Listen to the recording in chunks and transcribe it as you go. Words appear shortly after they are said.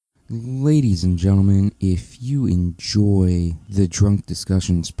Ladies and gentlemen, if you enjoy the Drunk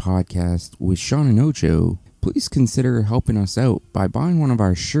Discussions podcast with Sean and Ocho, please consider helping us out by buying one of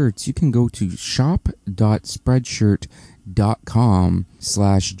our shirts. You can go to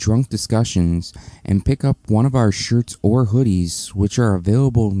shop.spreadshirt.com/drunkdiscussions and pick up one of our shirts or hoodies, which are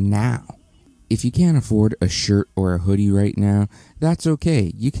available now. If you can't afford a shirt or a hoodie right now, that's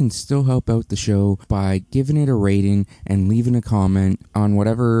okay. You can still help out the show by giving it a rating and leaving a comment on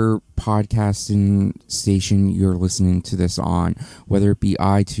whatever podcasting station you're listening to this on, whether it be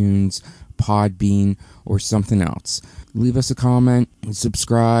iTunes, Podbean, or something else. Leave us a comment,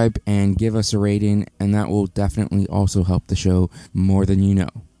 subscribe, and give us a rating, and that will definitely also help the show more than you know.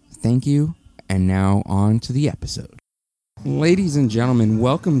 Thank you, and now on to the episode. Ladies and gentlemen,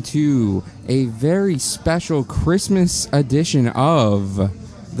 welcome to a very special Christmas edition of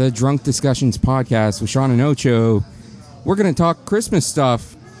the Drunk Discussions podcast with Sean and Ocho. We're going to talk Christmas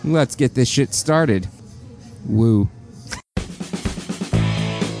stuff. Let's get this shit started. Woo.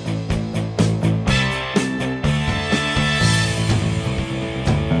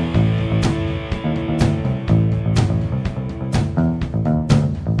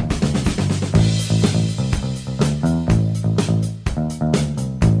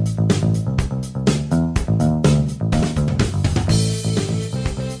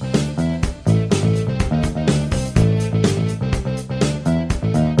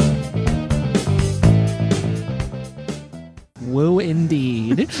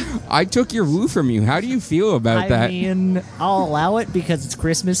 I took your woo from you. How do you feel about that? I mean, I'll allow it because it's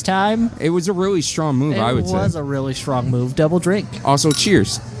Christmas time. It was a really strong move, I would say. It was a really strong move. Double drink. Also,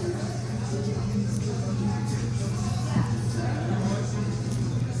 cheers.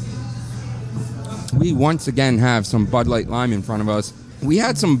 We once again have some Bud Light Lime in front of us. We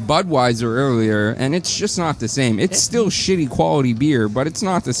had some Budweiser earlier, and it's just not the same. It's still shitty quality beer, but it's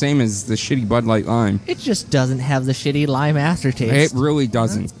not the same as the shitty Bud Light Lime. It just doesn't have the shitty lime aftertaste. It really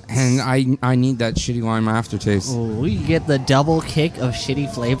doesn't. And I need that shitty lime aftertaste. Oh, you get the double kick of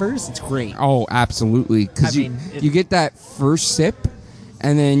shitty flavors. It's great. Oh, absolutely. Because you get that first sip,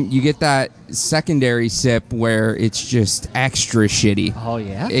 and then you get that secondary sip where it's just extra shitty. Oh,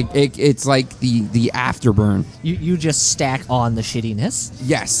 yeah? It's like the afterburn. You just stack on the shittiness?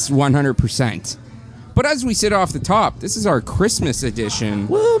 Yes, 100%. But as we sit off the top, this is our Christmas edition.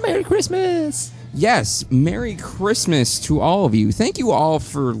 Woo, Merry Christmas! Yes, Merry Christmas to all of you. Thank you all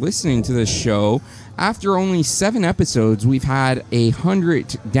for listening to this show. After only 7 episodes, we've had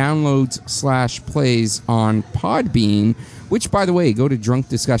 100 downloads/plays on Podbean, which, by the way, go to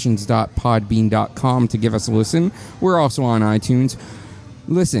drunkdiscussions.podbean.com to give us a listen. We're also on iTunes.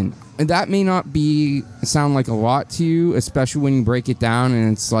 Listen, that may not sound like a lot to you, especially when you break it down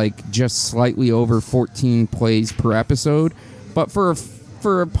and it's like just slightly over 14 plays per episode. But for a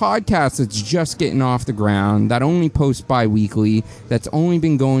podcast that's just getting off the ground, that only posts bi-weekly, that's only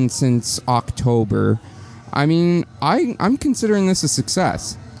been going since October, I mean, I'm considering this a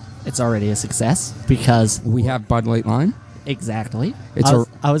success. It's already a success because we have Bud Light Lime. Exactly.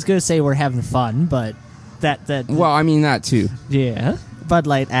 I was going to say we're having fun, but that... Well, I mean that too. Yeah. Bud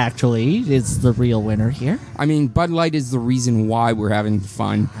Light actually is the real winner here. I mean, Bud Light is the reason why we're having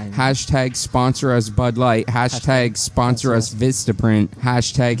fun. Hashtag sponsor us Bud Light. Hashtag sponsor us Vistaprint.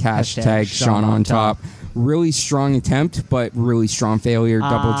 Hashtag Sean on top. Really strong attempt, but really strong failure.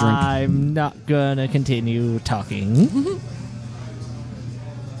 Double drink. I'm not going to continue talking.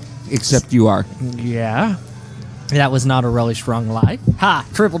 Except you are. Yeah. That was not a really strong lie. Ha!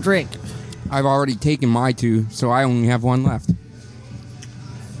 Triple drink. I've already taken my 2, so I only have 1 left.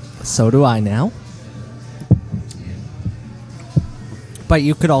 So do I now. But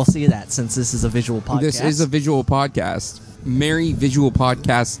you could all see that since this is a visual podcast. This is a visual podcast. Merry visual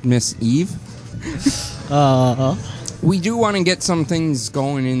podcast, Miss Eve. We do want to get some things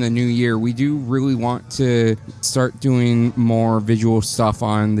going in the new year. We do really want to start doing more visual stuff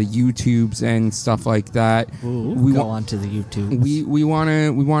on the YouTubes and stuff like that. Ooh, go on to the YouTube. We want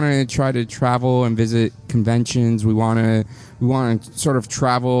to try to travel and visit conventions. We want to sort of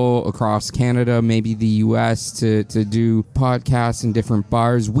travel across Canada, maybe the US, to do podcasts in different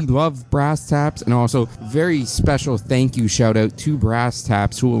bars. We love Brass Taps, and also very special thank you shout out to Brass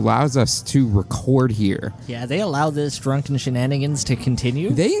Taps, who allows us to record here. Yeah, they allow this drunken shenanigans to continue.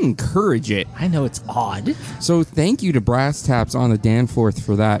 They encourage it. I know it's odd. So thank you to Brass Taps on the Danforth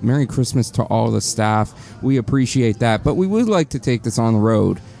for that. Merry Christmas to all the staff. We appreciate that, but we would like to take this on the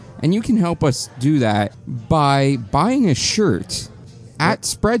road. And you can help us do that by buying a shirt at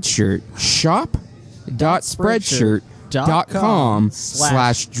Spreadshirt, shop.spreadshirt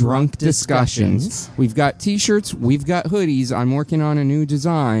patreon.com/drunk discussions. We've got t-shirts, we've got hoodies. I'm working on a new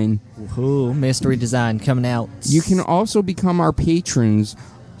design. Ooh, mystery design coming out. You can also become our patrons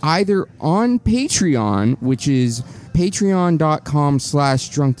either on Patreon, which is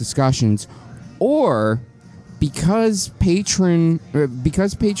patreon.com/drunk discussions, or because Patreon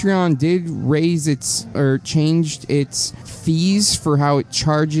did raise its or changed its fees for how it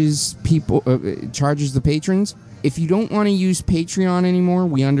charges people, charges the patrons. If you don't want to use Patreon anymore,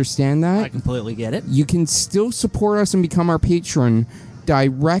 we understand that. I completely get it. You can still support us and become our patron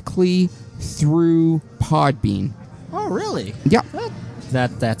directly through Podbean. Oh, really? Yeah.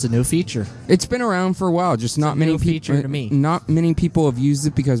 That's a new feature. It's been around for a while, just not many people. Feature to me. Not many people have used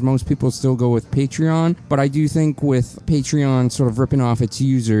it because most people still go with Patreon. But I do think with Patreon sort of ripping off its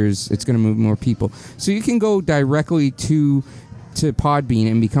users, it's going to move more people. So you can go directly to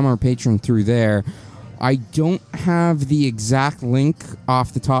Podbean and become our patron through there. I don't have the exact link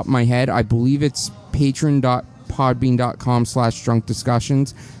off the top of my head. I believe it's patron.podbean.com/drunk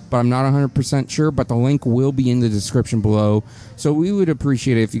discussions. But I'm not 100% sure, but the link will be in the description below. So we would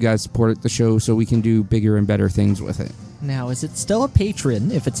appreciate it if you guys supported the show so we can do bigger and better things with it. Now, is it still a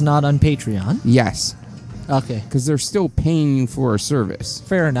patron if it's not on Patreon? Yes, Okay. because they're still paying you for a service.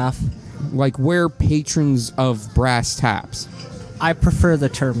 Fair enough. Like, we're patrons of Brass Taps. I prefer the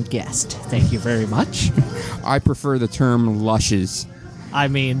term guest. Thank you very much. I prefer the term lushes. I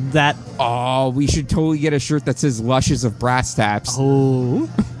mean, that... Oh, we should totally get a shirt that says Lushes of Brass Taps. Oh.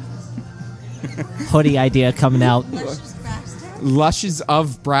 Hoodie idea coming out. Lushes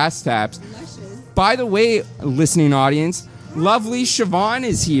of Brass Taps. By the way, listening audience, lovely Siobhan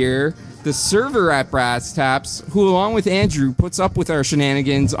is here, the server at Brass Taps, who along with Andrew puts up with our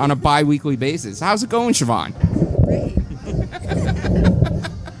shenanigans on a bi-weekly basis. How's it going, Siobhan? Great.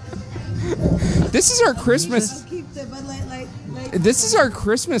 This is our Christmas. Keep the Bud Light. This is our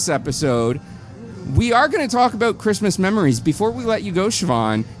Christmas episode. We are going to talk about Christmas memories. Before we let you go,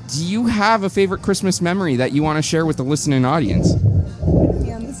 Siobhan, do you have a favorite Christmas memory that you want to share with the listening audience?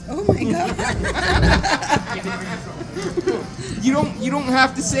 Oh my god. You don't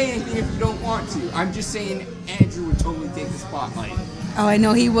have to say anything if you don't want to. I'm just saying Andrew would totally take the spotlight. Oh, I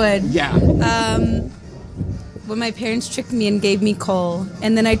know he would. Yeah. When my parents tricked me and gave me coal,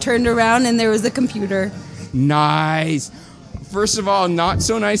 and then I turned around and there was a computer. Nice. First of all, not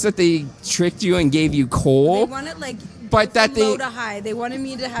so nice that they tricked you and gave you coal. They wanted But that from they- low to high. They wanted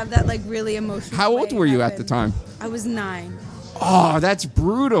me to have that really emotional. How old way were you at happen. the time? I was 9. Oh, that's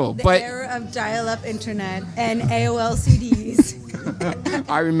brutal. The But era of dial-up internet and AOL CDs.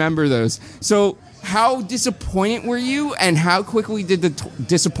 I remember those. So how disappointed were you, and how quickly did the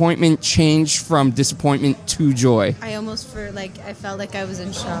disappointment change from disappointment to joy? I felt like I was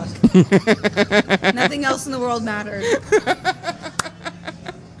in shock. Nothing else in the world mattered.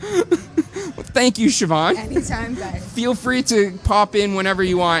 Thank you, Siobhan. Anytime, guys. Feel free to pop in whenever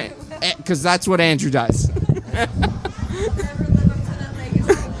you want, because that's what Andrew does. Never live up to that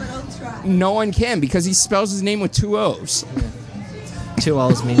legacy, but I'll try. No one can, because he spells his name with 2 O's. 2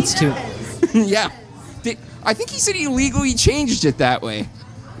 O's means 2. Yeah. I think he said he legally changed it that way.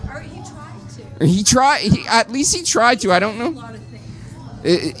 Or he tried to. At least he tried to. I don't A know. lot of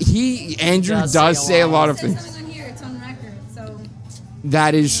things. Andrew Does does say say a a lot It of says things. something on here. It's on record. So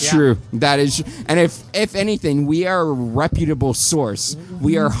That is Yeah. true. That is, and if anything, we are a reputable source.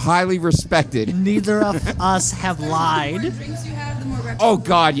 We are highly respected. Neither of us have the more lied. drinks you have, the more reputable. Oh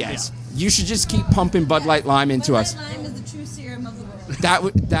God, yes. You should just keep pumping Bud Light Lime into us. Bud Light Lime is the true serum of the world.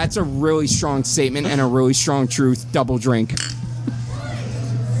 That's a really strong statement and a really strong truth. Double drink.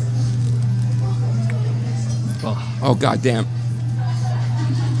 Oh God damn.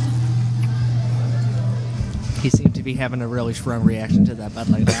 He seemed to be having a really strong reaction to that Bud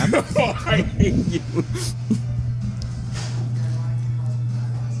Light Lab. I hate you.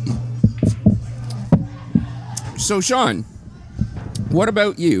 So Sean, what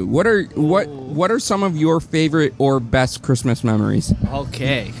about you? What are some of your favorite or best Christmas memories?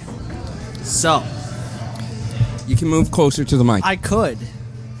 Okay. So, You can move closer to the mic. I could,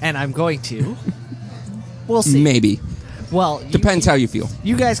 and I'm going to. We'll see. Maybe. Well, Depends how you feel.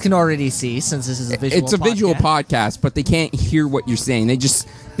 you guys can already see, since this is a visual It's a visual podcast. podcast, but they can't hear what you're saying. They just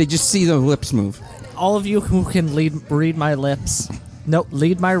see the lips move. All of you who can read my lips. Nope,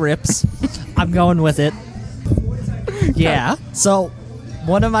 lead my rips. I'm going with it. Yeah. So,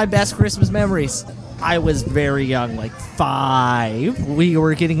 one of my best Christmas memories. I was very young, like 5. We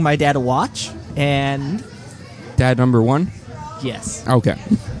were getting my dad a watch, and Dad number 1? yes, Okay.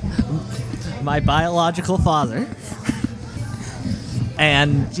 my biological father.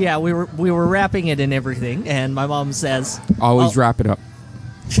 And yeah, we were wrapping it and everything, and my mom says, Always wrap it up.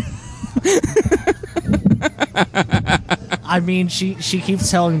 I mean, she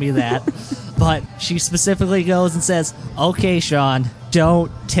keeps telling me that, but she specifically goes and says, "Okay, Sean,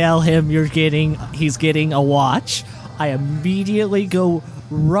 don't tell him he's getting a watch." I immediately go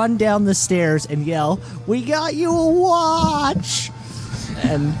run down the stairs and yell, "We got you a watch!"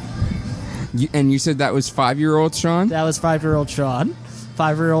 And You said that was 5-year-old Sean? that was 5-year-old Sean.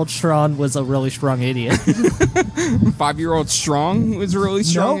 5-year-old Sean was a really strong idiot. 5-year-old Strong was really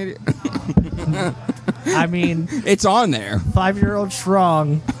strong. Nope. I mean, It's on there. 5-year-old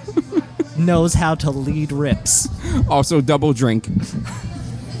Strong knows how to lead rips. Also, double drink.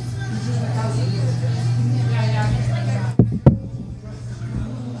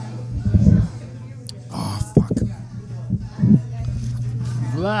 Oh, fuck.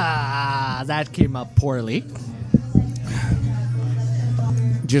 Ah, that came up poorly.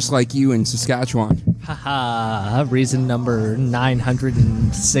 Just like you in Saskatchewan. Haha, reason number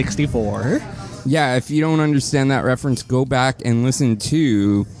 964. Yeah, if you don't understand that reference, go back and listen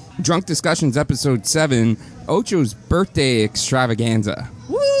to Drunk Discussions episode 7, Ocho's birthday extravaganza.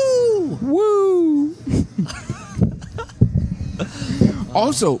 Woo! Woo!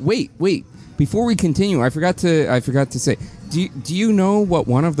 Also, wait. Before we continue, I forgot to say, do you know what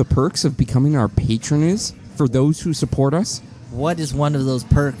one of the perks of becoming our patron is for those who support us? What is one of those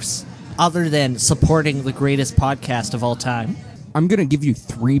perks other than supporting the greatest podcast of all time? I'm going to give you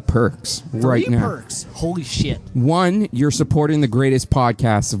 3 perks right now. 3 perks. Holy shit. 1, you're supporting the greatest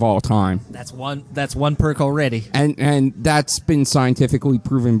podcast of all time. That's one perk already. And that's been scientifically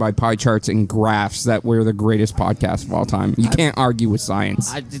proven by pie charts and graphs that we're the greatest podcast of all time. You can't argue with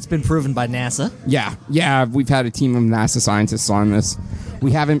science. It's been proven by NASA. Yeah, we've had a team of NASA scientists on this.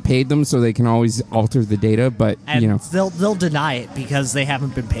 We haven't paid them, so they can always alter the data, but, And you know. they'll deny it because they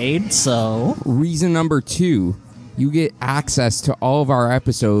haven't been paid, so... Reason number 2, you get access to all of our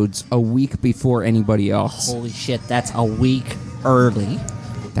episodes a week before anybody else. Holy shit, that's a week early.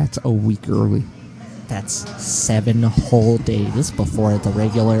 That's a week early. That's 7 whole days before the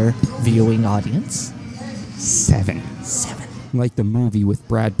regular viewing audience. 7. 7. Like the movie with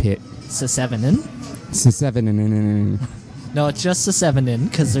Brad Pitt. So 7 in? So 7 and No, it's just a 7 in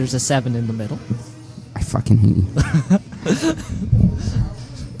because there's a 7 in the middle. I fucking hate you.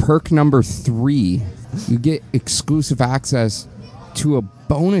 Perk number 3, you get exclusive access to a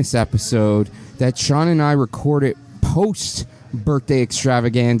bonus episode that Sean and I recorded post birthday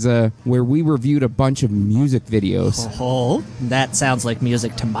extravaganza where we reviewed a bunch of music videos. Oh, that sounds like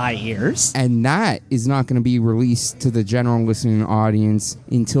music to my ears. And that is not going to be released to the general listening audience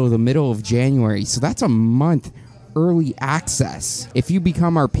until the middle of January. So that's a month early access if you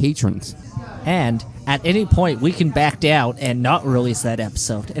become our patrons. And at any point, we can back down and not release that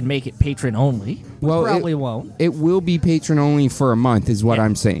episode and make it patron only. We probably won't. It will be patron only for a month is what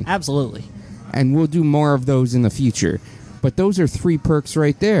I'm saying. Absolutely. And we'll do more of those in the future. But those are 3 perks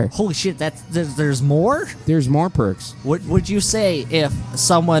right there. Holy shit, there's more? There's more perks. Would you say if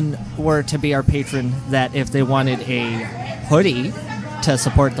someone were to be our patron that if they wanted a hoodie to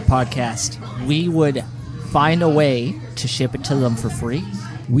support the podcast, we would find a way to ship it to them for free?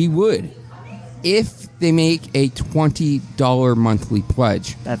 We would. If they make a $20 monthly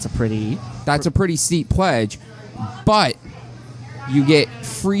pledge. That's a pretty steep pledge, but you get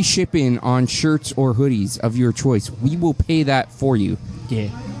free shipping on shirts or hoodies of your choice. We will pay that for you.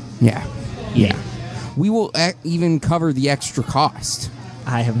 Yeah. We will even cover the extra cost.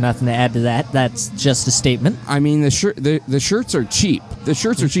 I have nothing to add to that. That's just a statement. I mean, the shirts are cheap. The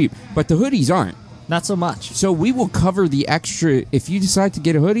shirts are cheap, but the hoodies aren't. Not so much. So we will cover the extra. If you decide to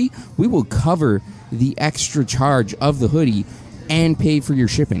get a hoodie, we will cover the extra charge of the hoodie and pay for your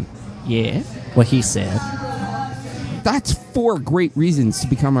shipping. Yeah, what he said. That's 4 great reasons to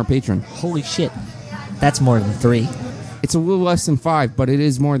become our patron. Holy shit. That's more than 3. It's a little less than 5, but it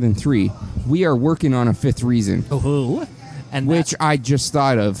is more than 3. We are working on a 5th reason. Ooh. And which I just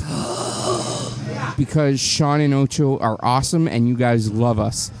thought of. Because Sean and Ocho are awesome and you guys love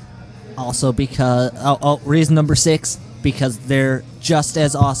us. Also because... reason number 6. Because they're just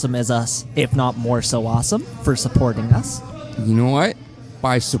as awesome as us, if not more so awesome, for supporting us. You know what?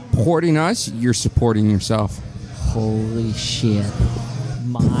 By supporting us, you're supporting yourself. Holy shit.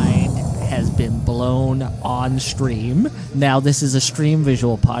 Mind has been blown on stream. Now this is a stream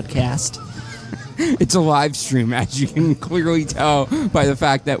visual podcast. It's a live stream, as you can clearly tell by the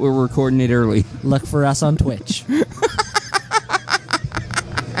fact that we're recording it early. Look for us on Twitch.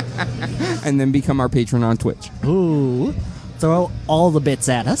 And then become our patron on Twitch. Ooh. Throw all the bits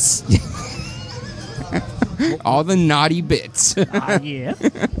at us. All the naughty bits. Yeah.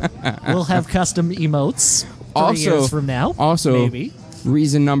 We'll have custom emotes 3 years from now. Also, maybe.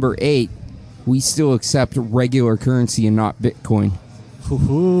 reason number 8, we still accept regular currency and not Bitcoin.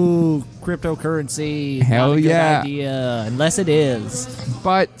 Ooh, cryptocurrency. Hell not a good yeah. idea, unless it is.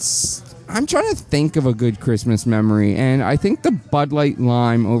 But I'm trying to think of a good Christmas memory, and I think the Bud Light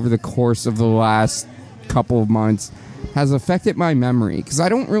Lime over the course of the last couple of months has affected my memory, because I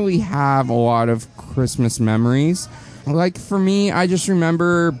don't really have a lot of Christmas memories. Like, for me, I just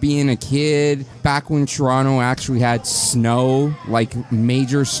remember being a kid back when Toronto actually had snow, like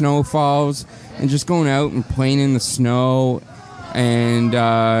major snowfalls, and just going out and playing in the snow and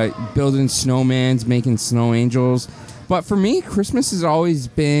building snowmans, making snow angels. But for me, Christmas has always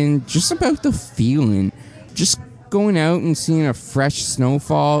been just about the feeling. Just going out and seeing a fresh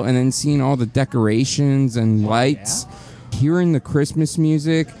snowfall and then seeing all the decorations and lights, hearing the Christmas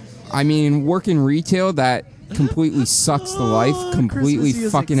music. I mean, working retail, that completely sucks the life completely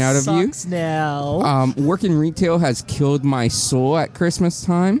fucking out of you. Now. Working retail has killed my soul at Christmas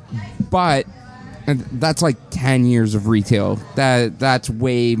time, but that's like 10 years of retail. That's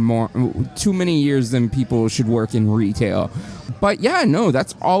way more, too many years than people should work in retail. But yeah, no,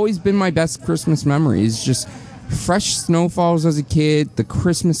 that's always been my best Christmas memories. Just fresh snowfalls as a kid, the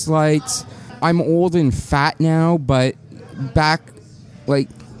Christmas lights. I'm old and fat now, but back like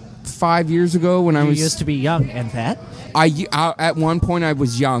 5 years ago when I was used to be young and fat. I at one point I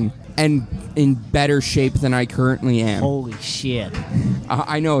was young and in better shape than I currently am. Holy shit.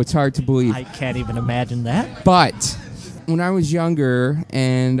 I know, it's hard to believe. I can't even imagine that. But when I was younger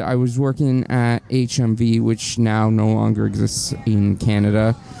and I was working at HMV, which now no longer exists in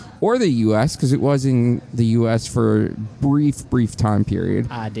Canada or the US, because it was in the US for a brief time period.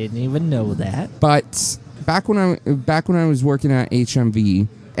 I didn't even know that. But back when I was working at HMV,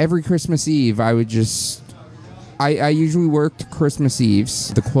 every Christmas Eve I would just I usually worked Christmas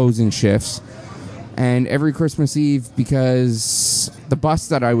Eves, the closing shifts. And every Christmas Eve, because the bus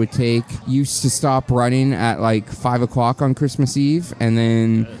that I would take used to stop running at like 5 o'clock on Christmas Eve. And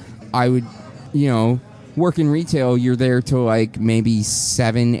then I would, work in retail, you're there till like maybe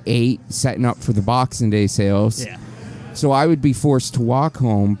 7, 8, setting up for the Boxing Day sales. Yeah. So I would be forced to walk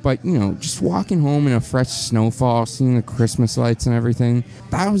home, but, just walking home in a fresh snowfall, seeing the Christmas lights and everything,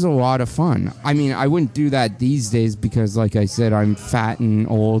 that was a lot of fun. I mean, I wouldn't do that these days because, like I said, I'm fat and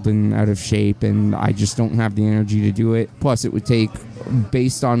old and out of shape, and I just don't have the energy to do it. Plus, it would take,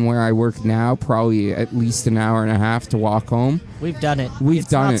 based on where I work now, probably at least an hour and a half to walk home. We've done it.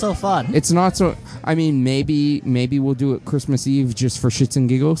 It's not so fun. It's not so... I mean, maybe we'll do it Christmas Eve just for shits and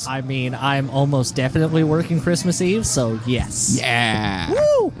giggles. I mean, I'm almost definitely working Christmas Eve, so yes. Yeah.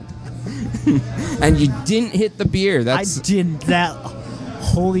 Woo! And you didn't hit the beer. I didn't.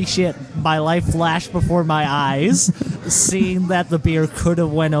 Holy shit. My life flashed before my eyes, seeing that the beer could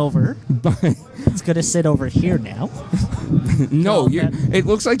have went over. But it's going to sit over here now. No, it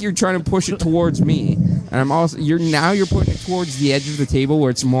looks like you're trying to push it towards me. And I'm also you're putting it towards the edge of the table where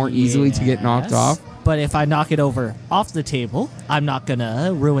it's more easily to get knocked off. But if I knock it over off the table, I'm not going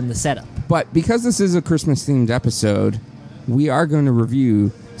to ruin the setup. But because this is a Christmas themed episode, we are going to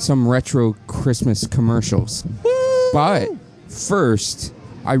review some retro Christmas commercials. Woo! But first,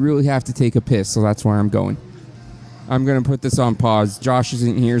 I really have to take a piss, so that's where I'm going. I'm going to put this on pause. Josh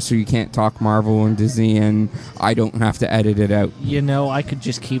isn't here, so you can't talk Marvel and Disney, and I don't have to edit it out. I could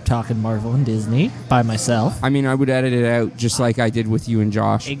just keep talking Marvel and Disney by myself. I mean, I would edit it out just like I did with you and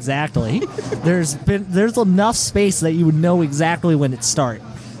Josh. Exactly. There's enough space that you would know exactly when it starts.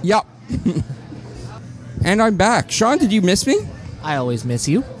 Yup. And I'm back. Sean, did you miss me? I always miss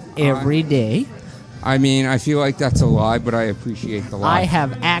you. Every day. I mean, I feel like that's a lie, but I appreciate the lie. I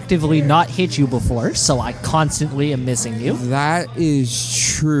have actively not hit you before, so I constantly am missing you. That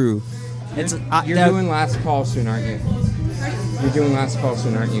is true. You're doing last call soon, aren't you? You're doing last call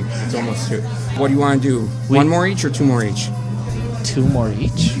soon, aren't you? It's almost 2. What do you want to do? One more each or 2 more each? 2 more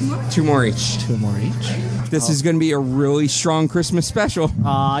each. 2 more each. 2 more each. This is going to be a really strong Christmas special.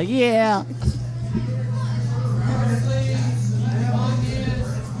 Aw, yeah.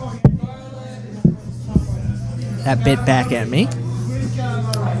 That bit back at me.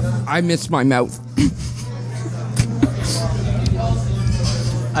 I missed my mouth.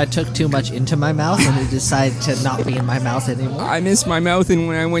 I took too much into my mouth and it decided to not be in my mouth anymore. I missed my mouth, and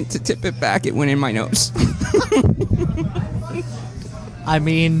when I went to tip it back, it went in my nose. I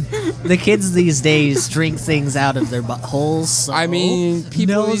mean, the kids these days drink things out of their buttholes. So I mean,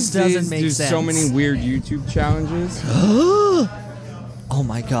 people these days do sense. so many weird YouTube challenges. Oh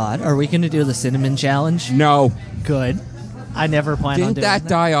my god, are we going to do the cinnamon challenge? No. Good. I never plan on Didn't doing that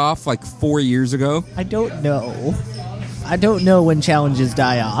die off like 4 years ago? I don't know. I don't know when challenges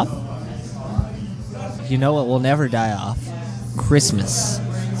die off. You know what will never die off? Christmas.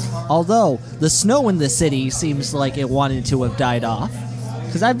 Although, the snow in the city seems like it wanted to have died off.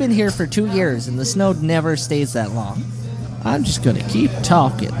 Because I've been here for 2 years and the snow never stays that long. I'm just gonna keep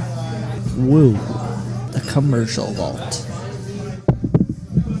talking. Woo. The commercial vault.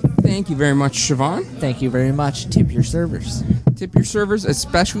 Thank you very much, Siobhan. Thank you very much. Tip your servers. Tip your servers,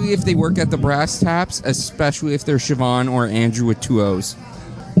 especially if they work at the Brass Taps, especially if they're Siobhan or Andrew with 2 O's.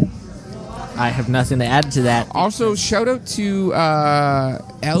 I have nothing to add to that. Also, shout out to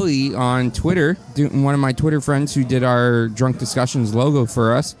Ellie on Twitter, one of my Twitter friends who did our Drunk Discussions logo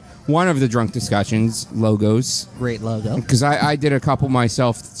for us. One of the Drunk Discussions logos. Great logo. Because I did a couple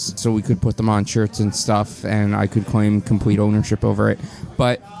myself so we could put them on shirts and stuff, and I could claim complete ownership over it.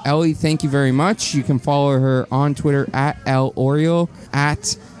 But Ellie, thank you very much. You can follow her on Twitter at @EllOriole,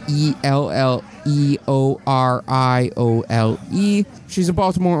 at ELLEORIOLE. She's a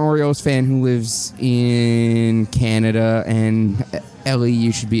Baltimore Orioles fan who lives in Canada, and Ellie,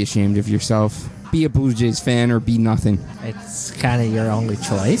 you should be ashamed of yourself. Be a Blue Jays fan or be nothing. It's kind of your only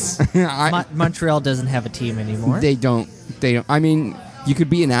choice. Montreal doesn't have a team anymore. They don't. I mean, you could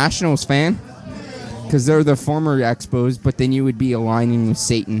be a Nationals fan because they're the former Expos, but then you would be aligning with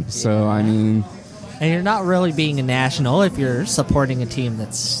Satan. So, I mean... And you're not really being a national if you're supporting a team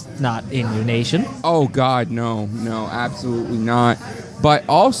that's not in your nation. Oh, God, no. No, absolutely not. But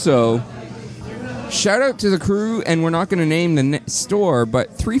also... Shout out to the crew, and we're not going to name the store, but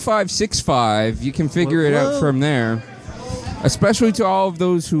 3565, you can figure it out from there. Especially to all of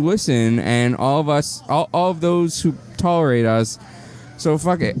those who listen and all of us, all of those who tolerate us. So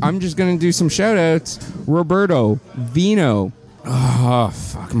fuck it. I'm just going to do some shout outs. Roberto, Vino, oh,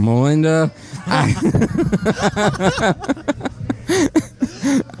 fuck, Melinda,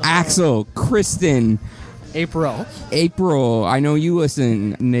 Axel, Kristen, April, I know you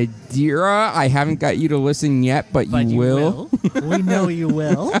listen. Nadira, I haven't got you to listen yet, but you will. We know you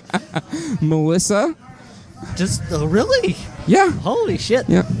will. Melissa. Just, really? Yeah. Holy shit.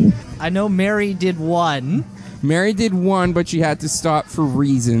 Yeah. I know Mary did one. Mary did one, but she had to stop for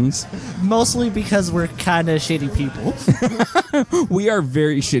reasons. Mostly because we're kind of shitty people. We are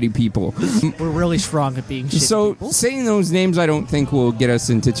very shitty people. We're really strong at being shitty people. So saying those names I don't think will get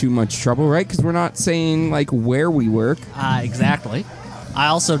us into too much trouble, right? Because we're not saying, like, where we work. Exactly. I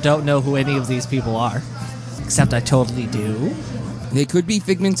also don't know who any of these people are. Except I totally do. They could be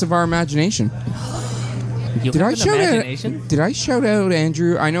figments of our imagination. Did I shout out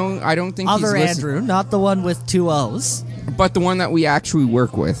Andrew? I don't think Other he's Andrew, not the one with 2 O's. But the one that we actually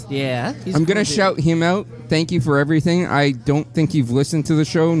work with. Yeah. I'm going to shout him out. Thank you for everything. I don't think you've listened to the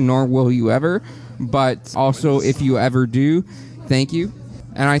show, nor will you ever. But also, if you ever do, thank you.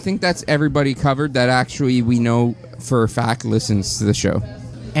 And I think that's everybody covered that actually we know for a fact listens to the show.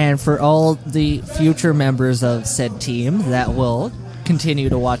 And for all the future members of said team that will continue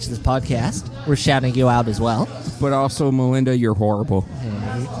to watch this podcast, we're shouting you out as well. But also, Melinda, you're horrible.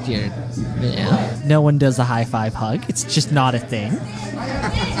 Yeah. No one does a high five hug. It's just not a thing.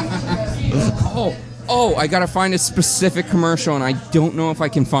 Oh, I gotta find a specific commercial, and I don't know if I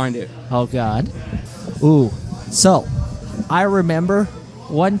can find it. Oh, God. Ooh. So, I remember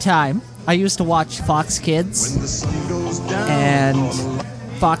one time I used to watch Fox Kids, and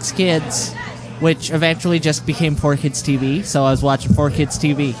Fox Kids, which eventually just became 4Kids TV, so I was watching 4Kids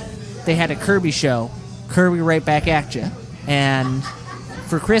TV. They had a Kirby show, Kirby Right Back At Ya, and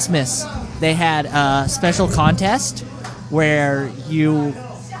for Christmas, they had a special contest where you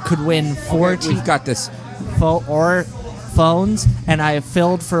could win 4 We've got this. phones, and I have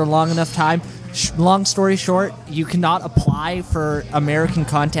filled for a long enough time. Long story short, you cannot apply for American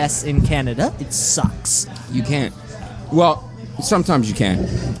contests in Canada. It sucks. You can't. Well, sometimes you can.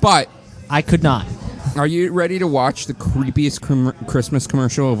 But I could not. Are you ready to watch the creepiest Christmas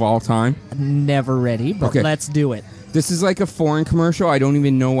commercial of all time? Never ready, but Okay. Let's do it. This is like a foreign commercial. I don't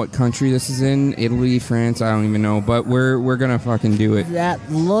even know what country this is in. Italy, France, I don't even know. But we're gonna fucking do it. That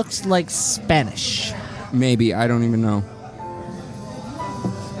looks like Spanish. Maybe. I don't even know.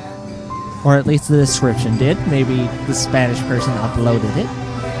 Or at least the description did. Maybe the Spanish person uploaded it.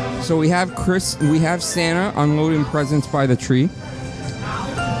 So we have Santa unloading presents by the tree.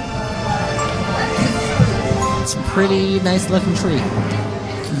 It's a pretty nice looking tree.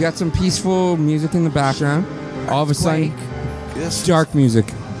 You got some peaceful music in the background. All of a sudden, it's dark music.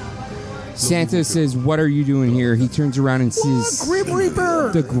 Santa says, "What are you doing here?" He turns around and says, Grim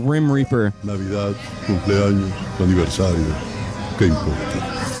Reaper! The Grim Reaper. Navidad, cumpleaños, aniversario, ¿qué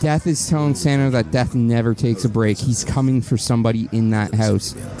importa? Death is telling Santa that Death never takes a break. He's coming for somebody in that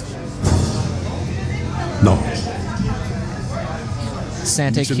house. No.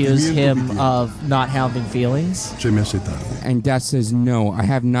 Santa accused him of not having feelings. Se me hace tarde. And Death says, no, I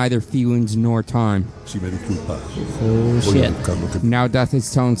have neither feelings nor time. Si me disculpas. Oh, voy a shit. buscar lo que- Now Death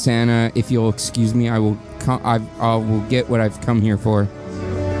is telling Santa, if you'll excuse me, I will will get what I've come here for.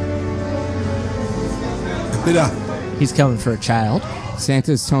 Espera. He's coming for a child.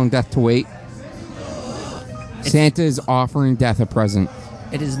 Santa is telling Death to wait. Santa is offering Death a present.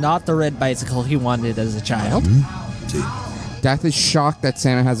 It is not the red bicycle he wanted as a child. Sí. Death is shocked that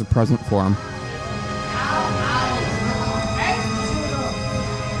Santa has a present for him.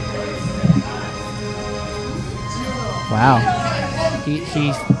 Wow.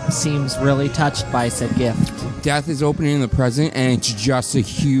 He seems really touched by said gift. Death is opening the present, and it's just a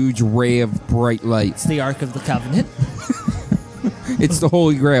huge ray of bright light. It's the Ark of the Covenant. It's the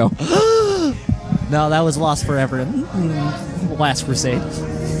Holy Grail. No, that was lost forever in Last Crusade.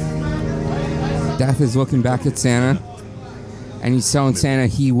 Death is looking back at Santa, and he's telling Santa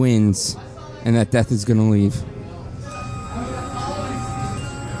he wins, and that Death is going to leave.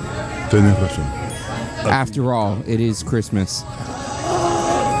 Tienes razón. After all, it is Christmas.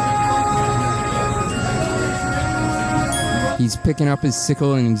 He's picking up his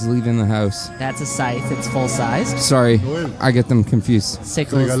sickle and he's leaving the house. That's a scythe. It's full sized. Sorry, Noel. I get them confused.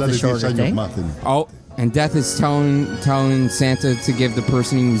 Sickle is the Regálale 10 shorter años thing. más. Oh, and Death is telling Santa to give the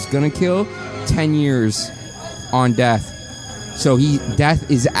person he was gonna kill 10 years on Death. So Death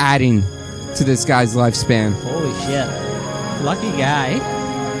is adding to this guy's lifespan. Holy shit. Lucky guy.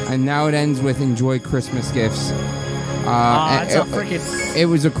 And now it ends with enjoy Christmas gifts. It's a freaking. It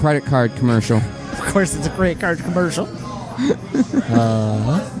was a credit card commercial. Of course, it's a credit card commercial.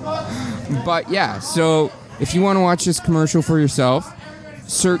 But yeah, so if you want to watch this commercial for yourself,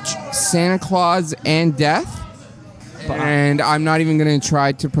 search Santa Claus and Death. And I'm not even going to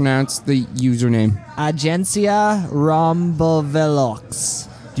try to pronounce the username. Agencia Rombovelox.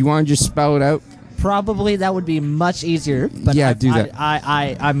 Do you want to just spell it out? Probably that would be much easier. But Yeah, do that.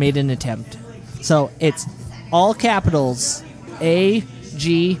 I made an attempt. So it's all capitals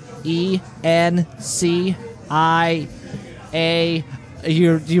AGENCIA.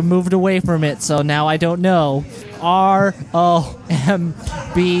 You moved away from it, so now I don't know.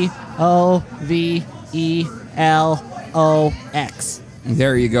 ROMBOVELOX.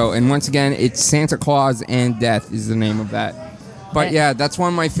 There you go. And once again, it's Santa Claus and Death is the name of that. But yeah, that's one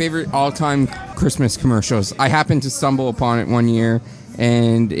of my favorite all-time Christmas commercials. I happened to stumble upon it one year,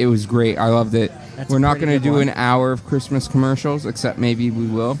 and it was great. I loved it. That's We're a not pretty going to good do one. an hour of Christmas commercials, except maybe we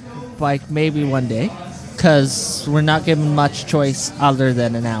will. Like maybe one day, because we're not given much choice other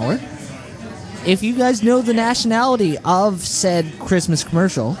than an hour. If you guys know the nationality of said Christmas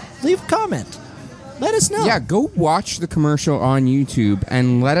commercial, leave a comment. Let us know. Yeah, go watch the commercial on YouTube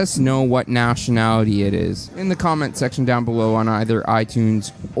and let us know what nationality it is in the comment section down below on either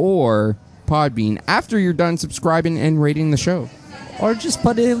iTunes or Podbean after you're done subscribing and rating the show. Or just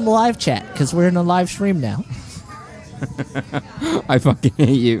put it in the live chat, because we're in a live stream now. I fucking hate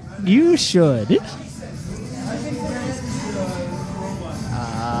you. You should.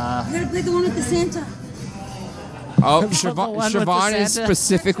 I gotta play the one with the Santa. Oh, The one with the Siobhan is Santa.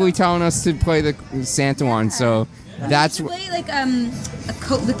 specifically telling us to play the Santa one, so that's We should play like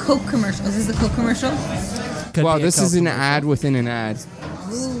the Coke commercial. Is this the Coke commercial? Could well, be a this is Coke an commercial. ad within an ad.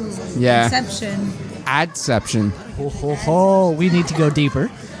 Ooh. Yeah. Inception. Adception. Ho, ho, ho. We need to go deeper.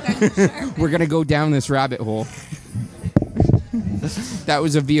 We're gonna go down this rabbit hole. That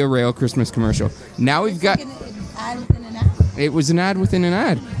was a Via Rail Christmas commercial. Now we've got. An ad within an ad. It was an ad within an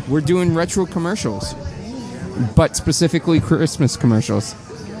ad. We're doing retro commercials, but specifically Christmas commercials.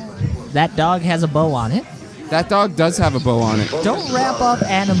 That dog has a bow on it. That dog does have a bow on it. Don't wrap up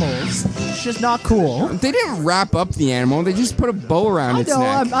animals. It's just not cool. They didn't wrap up the animal. They just put a bow around I its know.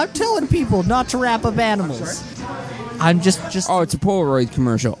 neck. I'm telling people not to wrap up animals. I'm just. Oh, it's a Polaroid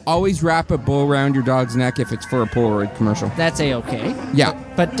commercial. Always wrap a bow around your dog's neck if it's for a Polaroid commercial. That's a-okay. Yeah.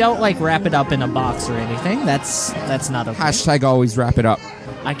 But don't like wrap it up in a box or anything. That's not okay. Hashtag always wrap it up.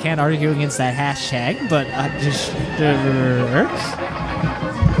 I can't argue against that hashtag, but just.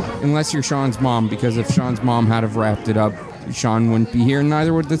 Unless you're Sean's mom, because if Sean's mom had have wrapped it up, Sean wouldn't be here, and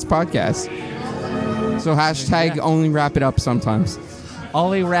neither would this podcast. So hashtag only wrap it up sometimes.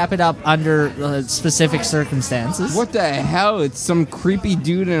 Only wrap it up under specific circumstances. What the hell? It's some creepy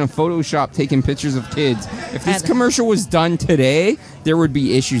dude in a Photoshop taking pictures of kids. If this And- commercial was done today, there would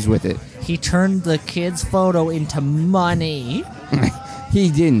be issues with it. He turned the kid's photo into money. He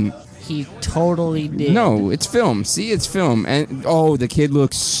didn't. he totally did. No, it's film. See, it's film. And the kid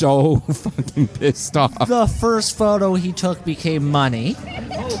looks so fucking pissed off. The first photo he took became money.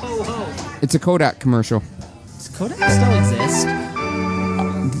 It's a Kodak commercial. Does Kodak still exist?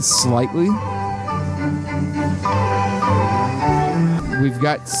 Slightly. We've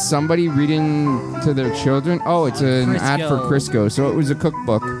got somebody reading to their children. Oh, it's an ad for Crisco. So it was a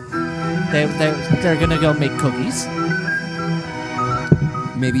cookbook. They're gonna go make cookies.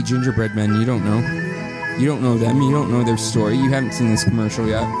 Maybe gingerbread men. You don't know. You don't know them. You don't know their story. You haven't seen this commercial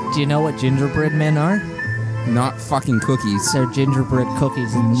yet. Do you know what gingerbread men are? Not fucking cookies. They're gingerbread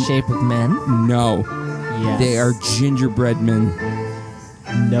cookies in the shape of men. No. Yes. They are gingerbread men.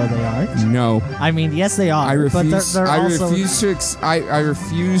 No, they aren't. No. I mean, yes, they are. I refuse. But they're also. I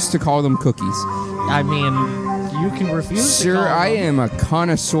refuse to call them cookies. I mean, you can refuse. Sir, to call I them. am a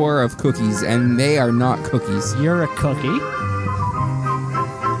connoisseur of cookies, and they are not cookies. You're a cookie.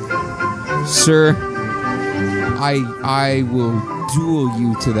 Sir, I will duel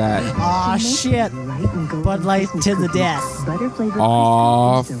you to that. Aw, shit. Bud Light to the death.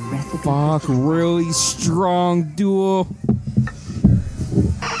 Aw, fuck, really strong duel.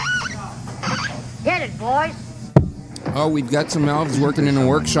 Get it, boys. Oh, we've got some elves working in a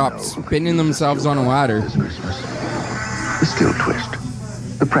workshop, spinning themselves on a ladder. This Christmas. The Still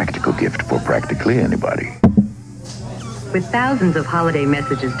Twist. The practical gift for practically anybody. With thousands of holiday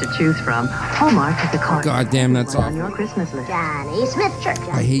messages to choose from, Hallmark has a card God damn, that's on awful. your Christmas list. Johnny Smith Church.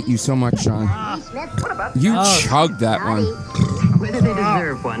 I hate you so much, Sean. Smith. What about You chugged that one. Whether they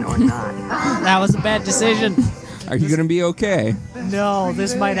deserve one or not. That was a bad decision. Are you gonna be okay? No,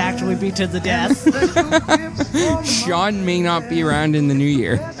 this might actually be to the death. Sean may not be around in the new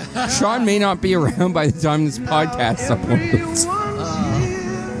year. Sean may not be around by the time this podcast uploads.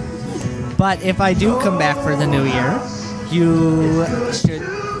 But if I do come back for the new year, you should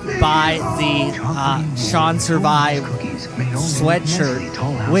buy the Sean Survive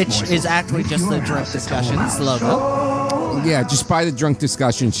sweatshirt, which is actually just the Drunk Discussions logo. Yeah, just buy the Drunk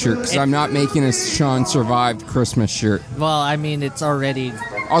Discussion shirt, because I'm not making a Sean Survived Christmas shirt. Well, I mean, it's already...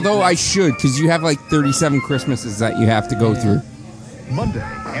 Although I should, because you have like 37 Christmases that you have to go through. Monday.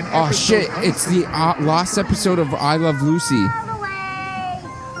 Oh shit, it's the last episode of I Love Lucy.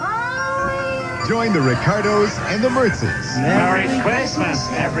 Join the Ricardos and the Mertzes Merry Christmas,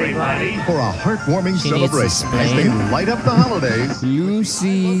 everybody. for a heartwarming She needs to celebration as they explain. light up the holidays Lucy,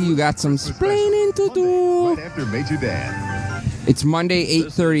 you got some splaining to do. right after Major Dad. It's Monday,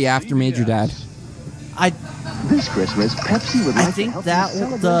 8:30 after Major Dad. This Christmas, Pepsi would like I think that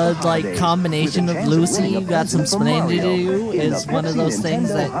the combination of Lucy, you got some splaining to do, is one of those things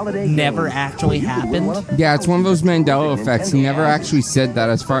that never actually happened. Yeah, it's one of those Mandela effects. He never actually said that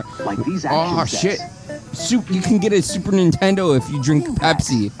as far... Oh, shit. You can get a Super Nintendo if you drink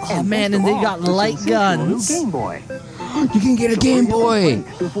Pepsi. Oh man, and they got light guns. Game Boy. You can get a Game Boy.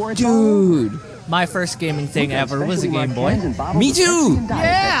 Dude. My first gaming thing ever was a Game Boy. Me too.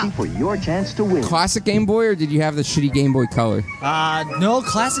 Yeah. For your chance to win. Classic Game Boy, or did you have the shitty Game Boy Color? No,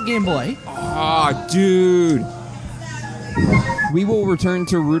 classic Game Boy. Oh, dude. We will return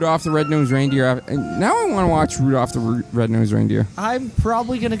to Rudolph the Red-Nosed Reindeer. Now I want to watch Rudolph the Red-Nosed Reindeer. I'm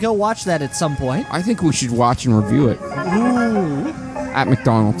probably gonna go watch that at some point. I think we should watch and review it. Ooh. At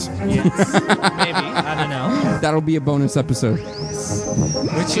McDonald's. Yes. Maybe. I don't know. That'll be a bonus episode.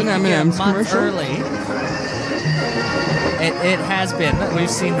 Which you an can get a M&M's month commercial? early. It has been. We've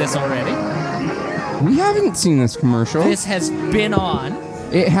seen this already. We haven't seen this commercial. This has been on.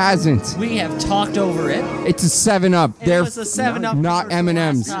 It hasn't. We have talked over it. It's a 7-Up. It They're was a 7-Up not commercial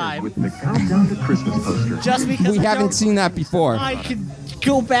M&Ms. last time. With the Countdown to Christmas poster. Just because We I haven't don't- seen that before. I could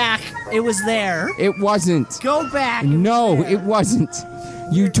go back. It was there. It wasn't. Go back. No, it wasn't.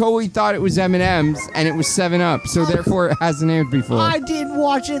 You totally thought it was M&M's, and it was 7-Up, so therefore it hasn't aired before. I didn't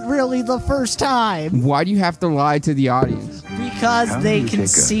watch it really the first time Why do you have to lie to the audience? because they you can take a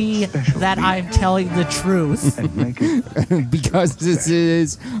see special that beat? I'm telling the truth. And make it Because this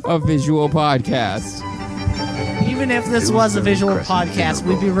is a visual podcast. Even if this was a visual podcast,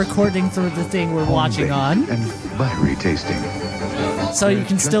 we'd be recording through the thing we're watching on, and buttery tasting. so you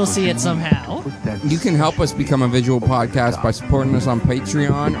can still see it somehow. You can help us become a visual podcast by supporting us on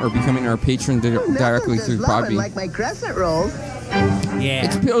Patreon or becoming our patron directly through Podbean. Like my crescent rolls. Yeah.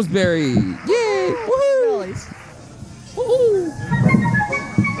 It's Pillsbury! Yay! Woohoo!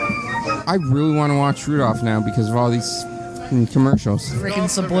 I really want to watch Rudolph now because of all these fucking commercials. Freaking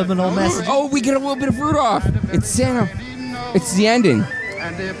subliminal message. Oh, we get a little bit of Rudolph! It's Santa. It's the ending.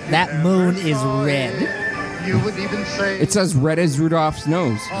 That moon is red. It's as red as Rudolph's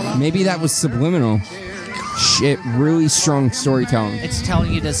nose. Maybe that was subliminal. Shit, really strong storytelling. It's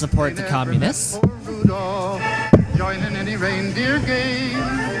telling you to support the communists. Rudolph, join in any reindeer game.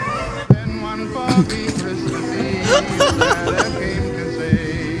 Then one foggy Christmas Eve, Santa came to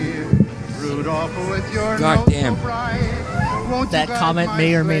say, Rudolph, with your God damn. nose so bright, won't That you comment guide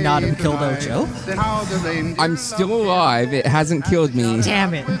may or my may not have sleigh killed tonight? Ocho. Then how the reindeer I'm still alive. It hasn't killed me.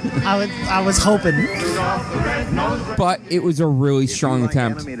 Damn it. I was hoping. But it was a really strong Like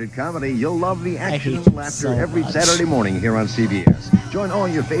attempt. animated comedy, you'll love the action hate and you laughter so every much. Saturday morning here on CBS. Join all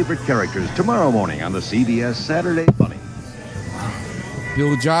your favorite characters tomorrow morning on the CBS Saturday Funny.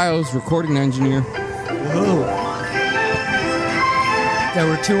 Bill Giles, recording engineer. Whoa. There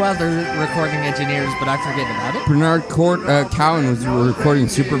were 2 other recording engineers, but I forget about it. Bernard Cowan was the recording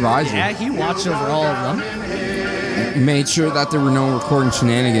supervisor. Yeah, he watched over all of them. Made sure that there were no recording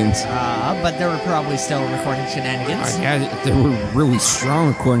shenanigans. But there were probably still recording shenanigans. Yeah, there were really strong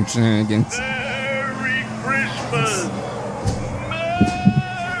recording shenanigans. Merry Christmas!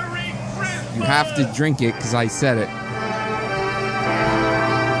 Merry Christmas! You have to drink it because I said it.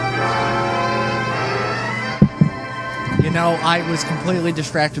 You know, I was completely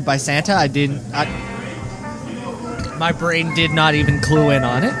distracted by Santa. My brain did not even clue in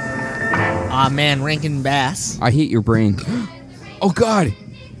on it. Ah, man, Rankin Bass. I hate your brain. Oh, God.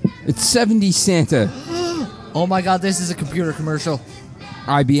 It's 70s Santa. Oh my god, this is a computer commercial.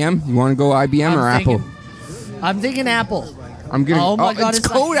 IBM? You want to go IBM or Apple? I'm thinking Apple. I'm gonna. Oh my god, it's it's a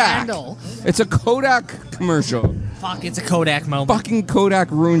Kodak. handle. It's a Kodak commercial. Fuck, it's a Kodak moment. Fucking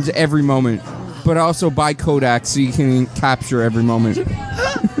Kodak ruins every moment. But also buy Kodak so you can capture every moment.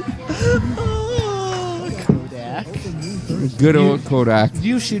 Kodak. Good old Kodak.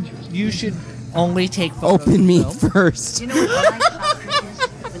 You should only take photos. Open me of film. first. You know what the nice about Christmas is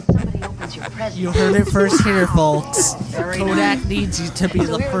when somebody opens your present. You heard it first here, folks. Kodak needs you to be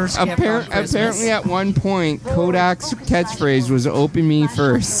the first gift on Christmas. Apparently, at one point, Kodak's catchphrase was "Open me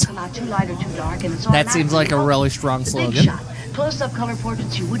first." Come out too light or too dark, and it's That seems like a really strong Big slogan. shot. Close-up color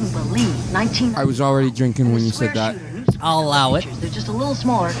portraits you wouldn't believe. 19. I was already drinking when you said that. I'll allow it. They're just a little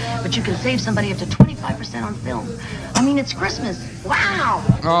smaller, but you can save somebody up to 25% on film. I mean, it's Christmas. Wow!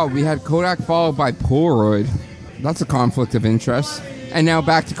 Oh, we had Kodak followed by Polaroid. That's a conflict of interest. And now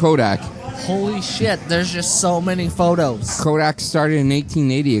back to Kodak. Holy shit, there's just so many photos. Kodak started in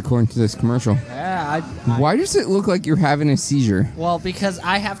 1880, according to this commercial. Yeah, Why does it look like you're having a seizure? well, because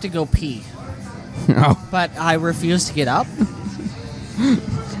I have to go pee, Oh, but I refuse to get up.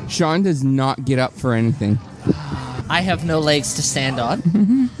 Sean does not get up for anything. I have no legs to stand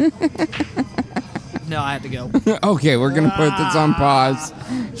on. No, I had to go. Okay, we're gonna put this on pause.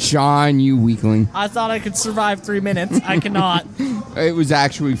 Sean, you weakling. I thought I could survive 3 minutes. I cannot. It was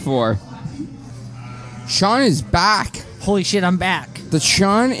actually 4. Sean is back. Holy shit, I'm back. The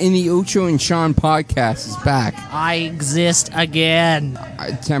Sean and the Ocho and Sean podcast is back. I exist again.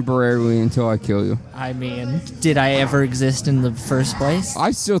 Temporarily until I kill you. I mean, did I ever exist in the first place?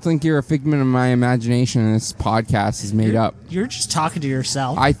 I still think you're a figment of my imagination and this podcast is made up. You're just talking to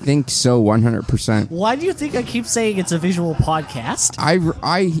yourself. I think so, 100%. Why do you think I keep saying it's a visual podcast?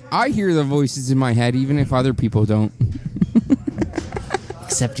 I hear the voices in my head even if other people don't.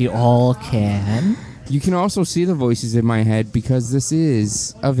 Except you all can. You can also see the voices in my head because this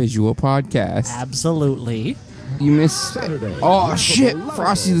is a visual podcast. Absolutely. You missed. Oh shit!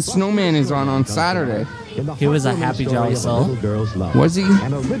 Frosty the Snowman is on Saturday. He was a happy jolly soul. Was he?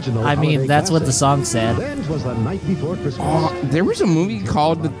 I mean, that's what the song said. Oh, there was a movie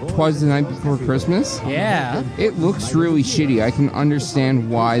called "Twas the Night Before Christmas." Yeah. It looks really shitty. I can understand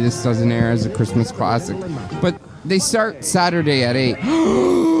why this doesn't air as a Christmas classic, but they start Saturday at 8.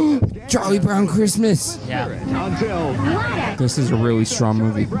 Charlie Brown Christmas. Yeah. Until This is a really strong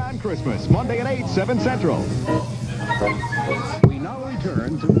movie. Brown Christmas, Monday at 8, 7 Central. We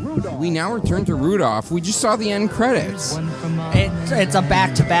now return to Rudolph. We just saw the end credits. It's a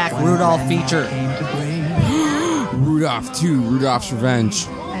back-to-back Rudolph feature. Rudolph 2, Rudolph's Revenge.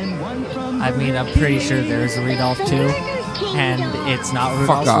 I mean, I'm pretty sure there's a Rudolph 2, and it's not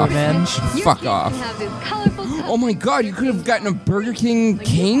Fuck Rudolph's off. Revenge. Fuck off. Oh my god, you could have gotten a Burger King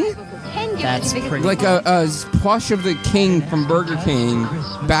king? That's pretty Like a plush of the king from Burger King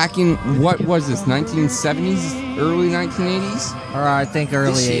back in, what was this, 1970s? Early 1980s? Or I think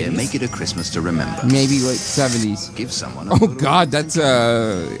early This year, 80s. make it a Christmas to remember. Maybe late 70s. Give someone Oh god, that's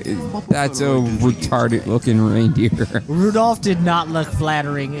a retarded looking reindeer. Rudolph did not look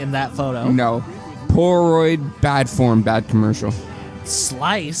flattering in that photo. No. Polaroid, bad form, bad commercial.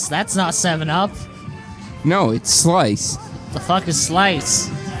 Slice? That's not 7-Up. No, it's Slice. The fuck is Slice?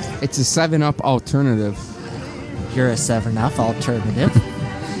 It's a 7-Up alternative. You're a 7-Up alternative.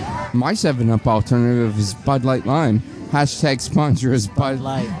 My 7-Up alternative is Bud Light Lime. Hashtag sponsor us Bud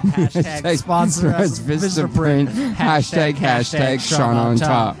Light. Hashtag sponsor us Vistaprint. Hashtag Sean on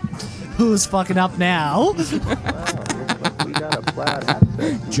top. Who's fucking up now?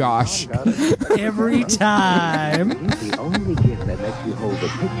 Josh. Every time. The only gift that lets you hold a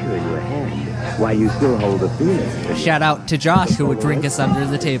picture in your hand while you still hold a feeling. Shout out to Josh, who would drink us under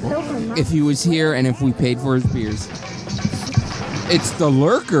the table. If he was here and if we paid for his beers. It's the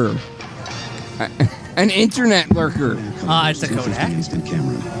Lurker. An internet lurker. It's a Kodak. Instant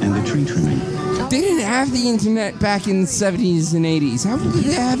camera and the tree trimming. They didn't have the internet back in the 70s and 80s. How did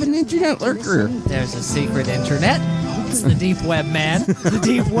they have an internet lurker? There's a secret internet. It's the deep web, man. The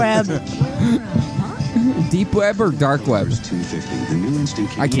deep web. Deep web or dark web?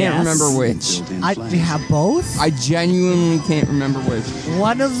 I can't remember which. We have both? I genuinely can't remember which.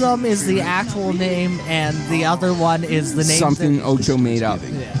 One of them is the actual name, and the other one is the name. Something Ocho made up.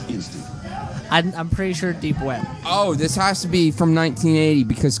 Yeah. I'm pretty sure deep web. Oh, this has to be from 1980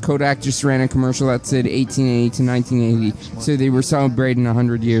 because Kodak just ran a commercial that said 1880 to 1980. So they were celebrating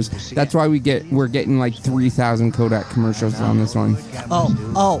 100 years. That's why we're getting like 3,000 Kodak commercials on this one.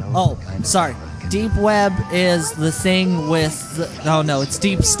 Oh, sorry. Deep web is the thing with it's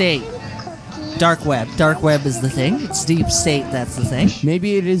deep state. Dark web. Dark web is the thing. It's deep state that's the thing.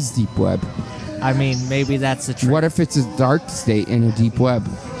 Maybe it is deep web. I mean, maybe that's the trick. What if it's a dark state in a deep web?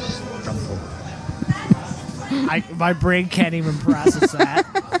 My brain can't even process that.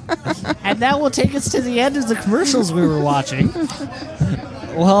 And that will take us to the end of the commercials we were watching.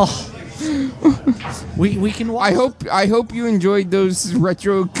 Well, we can watch. I hope you enjoyed those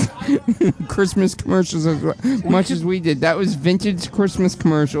retro Christmas commercials as much as we did. That was vintage Christmas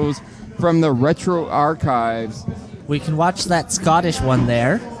commercials from the Retro Archives. We can watch that Scottish one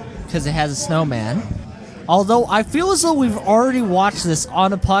there because it has a snowman. Although I feel as though we've already watched this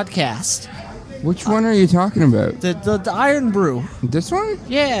on a podcast. Which one are you talking about? The Iron Brew. This one?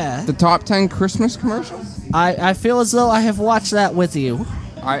 Yeah. The top 10 Christmas commercials? I feel as though I have watched that with you.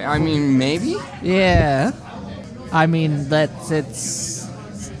 I mean, maybe? Yeah. I mean, it's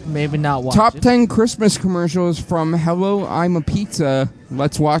maybe not watch Top it. 10 Christmas commercials from Hello, I'm a Pizza.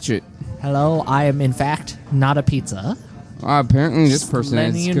 Let's watch it. Hello, I am in fact not a pizza. Apparently this person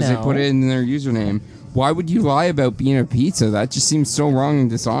is because they know. put it in their username. Why would you lie about being a pizza? That just seems so wrong and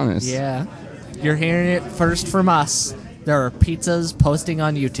dishonest. Yeah. You're hearing it first from us. There are pizzas posting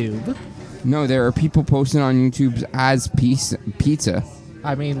on YouTube. No, there are people posting on YouTube as pizza.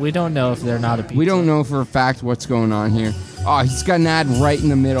 I mean, we don't know if they're not a pizza. We don't know for a fact what's going on here. Oh, he's got an ad right in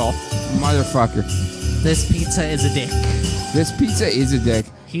the middle. Motherfucker. This pizza is a dick. This pizza is a dick.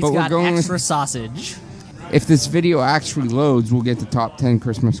 He's but got we're going extra sausage. If this video actually loads, we'll get the top 10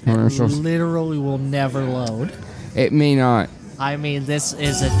 Christmas commercials. It literally will never load. It may not. I mean, this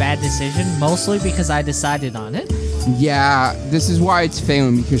is a bad decision, mostly because I decided on it. Yeah, this is why it's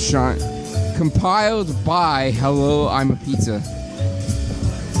failing, because Sean... Compiled by Hello, I'm a Pizza.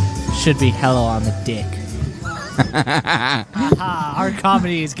 Should be Hello, I'm a Dick. Our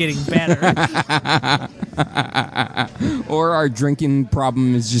comedy is getting better. Or our drinking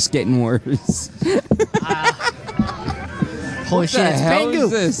problem is just getting worse. Holy shit, it's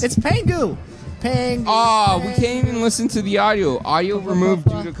Pangu! It's Pangu! Pangu! Oh, we can't even listen to the audio. Audio removed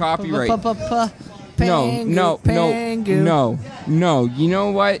due to copyright. No. You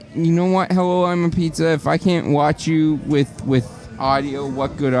know what? Hello, I'm a Pizza. If I can't watch you with audio,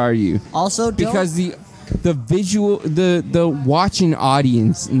 what good are you? Also, because the visual, the watching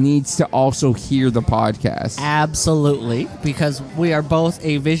audience needs to also hear the podcast. Absolutely, because we are both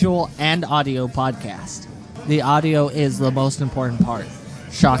a visual and audio podcast. The audio is the most important part.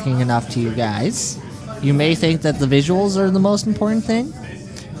 Shocking enough to you guys. You may think that the visuals are the most important thing,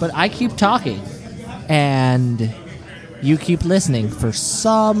 but I keep talking. And you keep listening for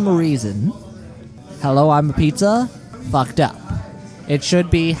some reason. Hello, I'm a Pizza. Fucked up. It should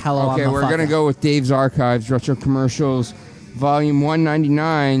be Hello, I'm a Okay, we're going to go with Dave's Archives, Retro Commercials, Volume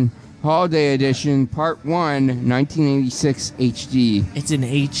 199, Holiday Edition, Part 1, 1986 HD. It's in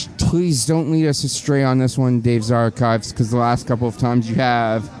HD. Please don't lead us astray on this one, Dave's Archives, because the last couple of times you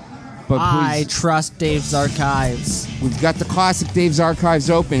have. But I trust Dave's Archives. We've got the classic Dave's Archives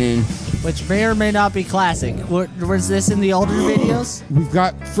opening. Which may or may not be classic. Was this in the older videos? We've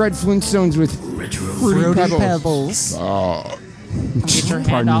got Fred Flintstones with Fruity Pebbles. Get your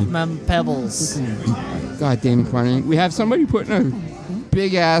hand off my pebbles. God damn it, funny. We have somebody putting a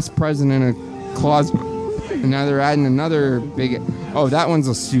big-ass present in a closet. And now they're adding another big... Oh, that one's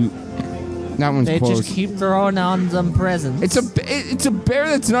a suit. That one's They closed. just keep throwing on them presents. It's a bear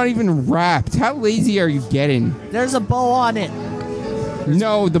that's not even wrapped. How lazy are you getting? There's a bow on it.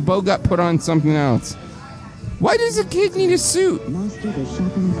 No, the bow got put on something else. Why does a kid need a suit?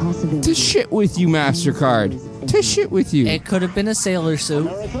 To shit with you, MasterCard. To shit with you. It could have been a sailor suit.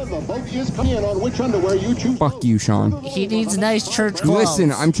 Fuck you, Sean. He needs nice church clothes.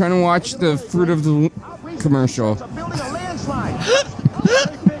 Listen, I'm trying to watch the Fruit of the commercial.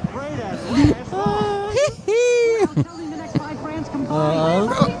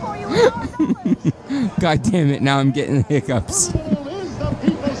 God damn it, now I'm getting hiccups.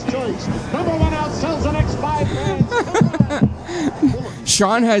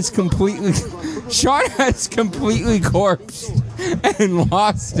 Sean has completely corpsed and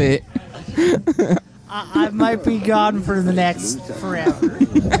lost it. I might be gone for the next forever.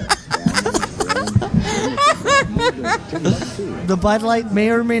 The Bud Light may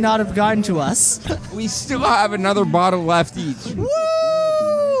or may not have gotten to us. We still have another bottle left each. Woo!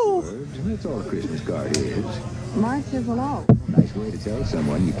 That's all a Christmas card is. March is alone. Nice way to tell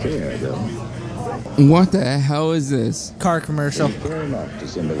someone you care, though. What the hell is this? Car commercial.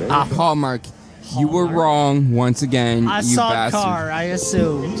 Hallmark. You were wrong once again. I you saw bastard. car, I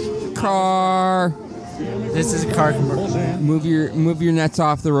assumed. Car. This is a car commercial. Move your nets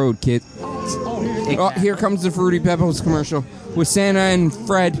off the road, kid. Exactly. Oh, here comes the Fruity Pebbles commercial with Santa and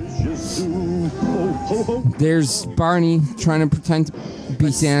Fred. There's Barney trying to pretend to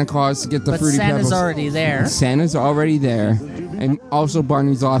be Santa Claus to get the Fruity Pebbles. But Santa's already there. Santa's already there. And also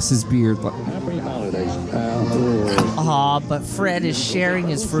Barney's lost his beard. Aw, but Fred is sharing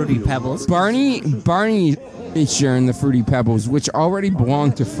his Fruity Pebbles. Barney is sharing the Fruity Pebbles, which already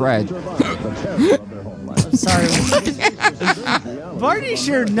belonged to Fred. I'm sorry. Barney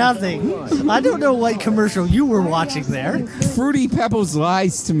shared nothing. I don't know what commercial you were watching there. Fruity Pebbles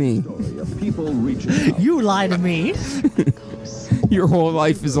lies to me. You lie to me. Your whole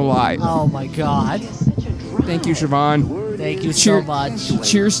life is a lie. Oh my God. Thank you, Siobhan. Thank you so much.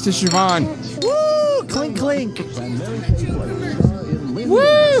 Cheers to Siobhan. Woo! Clink, clink.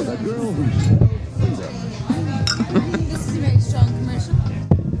 Woo! This is a very strong commercial.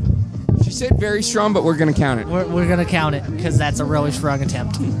 She said very strong, but we're going to count it. We're going to count it because that's a really strong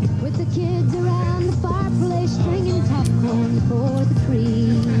attempt. With the kids around the fireplace stringing popcorn for the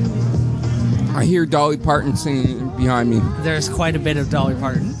tree. I hear Dolly Parton singing behind me. There's quite a bit of Dolly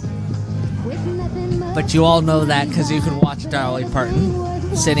Parton. But you all know that because you can watch Dolly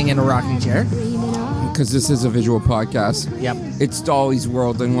Parton sitting in a rocking chair. Because this is a visual podcast. Yep. It's Dolly's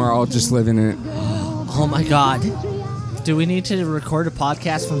world, and we're all just living in it. Oh my God. Do we need to record a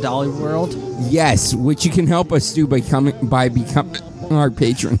podcast from Dolly World? Yes, which you can help us do by becoming our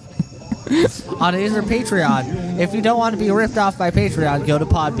patron. On either Patreon. If you don't want to be ripped off by Patreon, go to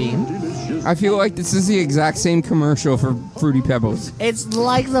Podbean. I feel like this is the exact same commercial for Fruity Pebbles. It's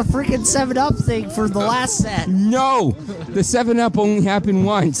like the freaking 7-Up thing for the last set. No! The 7-Up only happened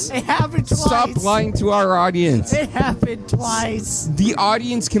once. It happened twice. Stop lying to our audience. It happened twice. The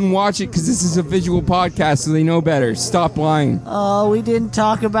audience can watch it because this is a visual podcast, so they know better. Stop lying. Oh, we didn't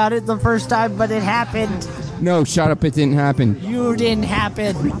talk about it the first time, but it happened. No, shut up, it didn't happen. You didn't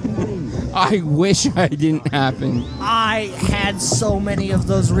happen. I wish I didn't happen. I had so many of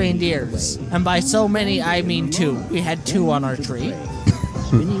those reindeers. And by so many, I mean 2. We had 2 on our tree.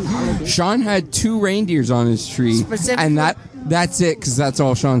 Sean had 2 reindeers on his tree. And that's it, because that's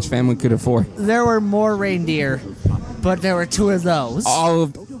all Sean's family could afford. There were more reindeer, but there were 2 of those. All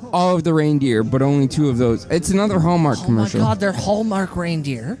of the reindeer, but only 2 of those. It's another Hallmark commercial. Oh my God, they're Hallmark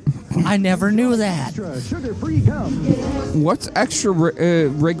reindeer. I never knew that. What's extra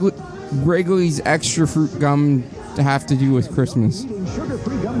Wrigley's extra fruit gum to have to do with Christmas?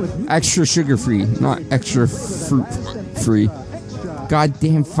 Extra sugar free, not extra fruit free.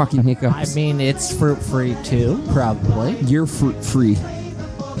 Goddamn fucking hiccups. I mean, it's fruit free too, probably. You're fruit free.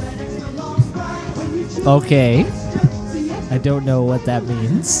 Okay. I don't know what that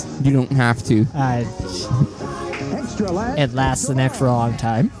means. You don't have to. It lasts an extra long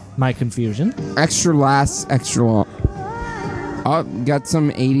time. My confusion. Extra lasts extra long. Oh, got some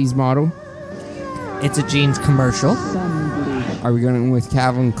 80s model. It's a jeans commercial. Are we going with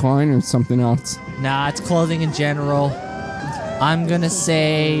Calvin Klein or something else? Nah, it's clothing in general. I'm gonna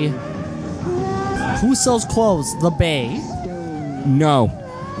say... Who sells clothes? The Bay. No.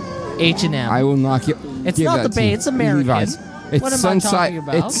 H&M. I will knock you. It's not the Bay, it's American. Levi's. It's What am I talking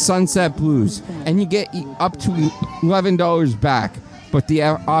about? It's Sunset Blues. And you get up to $11 back. But the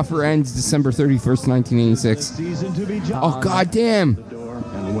offer ends December 31st, 1986. Oh, goddamn.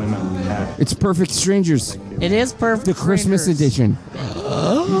 It's Perfect Strangers. It is Perfect The Christmas edition.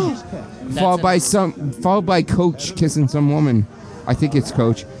 followed by Coach kissing some woman. I think it's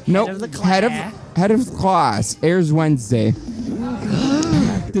Coach. Nope. Head of the class. Airs Wednesday.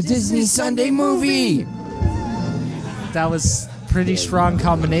 The Disney Sunday movie. That was pretty strong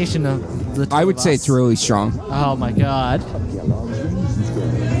combination of the two I would of say us. it's really strong. Oh my god.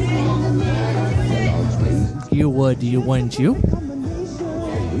 You would, you wouldn't you?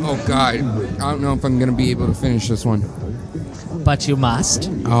 Oh God, I don't know if I'm gonna be able to finish this one. But you must.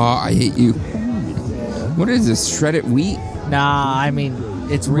 Oh, I hate you. What is this? Shredded wheat? Nah, I mean,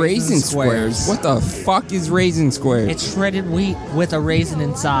 it's Raisin squares. What the fuck is raisin squares? It's shredded wheat with a raisin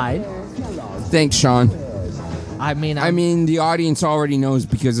inside. Thanks, Sean. I mean, I mean, the audience already knows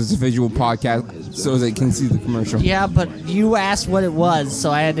because it's a visual podcast, so they can see the commercial. Yeah, but you asked what it was,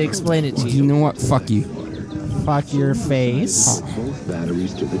 so I had to explain it to you. You know what? Fuck you. Fuck your face. Both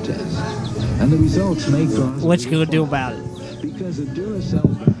batteries to the test. And the results may cause... What you gonna do about it? Because a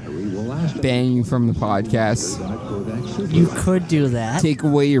Duracell battery will last... Ban you from the podcast. You could do that. Take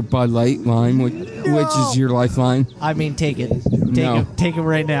away your Bud Light line, which is your lifeline. I mean, take it. No. Take it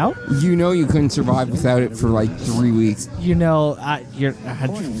right now. You know you couldn't survive without it for like 3 weeks. You know, you're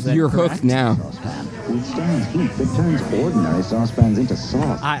 100% You're correct. hooked now. Withstands heat that turns ordinary saucepans into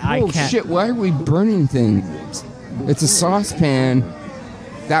sauce. I Oh can't. shit, why are we burning things? It's a saucepan.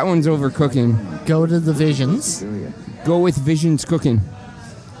 That one's overcooking. Go to the Visions. Go with Vision's Cooking,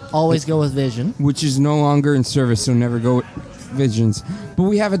 Always go with Vision. which is no longer in service, so never go with Visions. But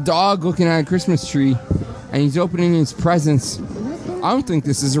we have a dog looking at a Christmas tree, and he's opening his presents. I don't think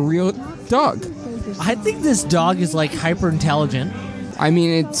this is a real dog. I think this dog is like hyper intelligent. I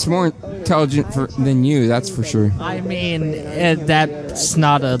mean, it's more intelligent than you, that's for sure. I mean, that's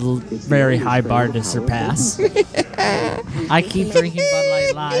not a very high bar to surpass. I keep drinking Bud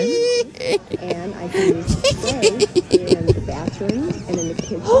Light Live. And I can use spray in the bathroom and in the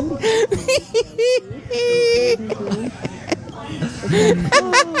kitchen.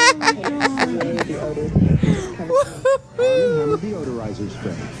 Deodorizer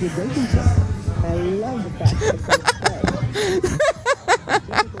spray. With baking soda. I love the fact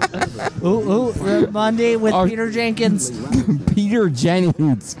that Ooh, Monday with Peter Jenkins. Peter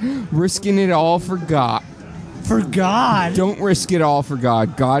Jennings, risking it all for God. For God? Don't risk it all for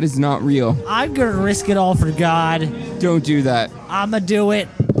God. God is not real. I'm gonna risk it all for God. Don't do that. I'ma do it.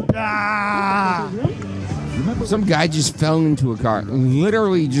 Ah! Some guy just fell into a car.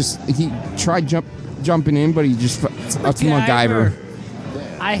 Literally, he tried jumping in, but he just that's MacGyver.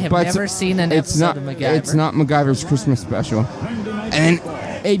 I have But never seen an episode of MacGyver. It's not MacGyver's Christmas special. And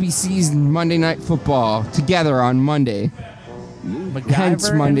ABC's Monday Night Football together on Monday. MacGyver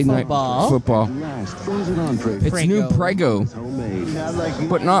Hence Monday and Night Football. It's new Prego,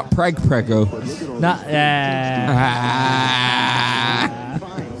 but not Prego. Not.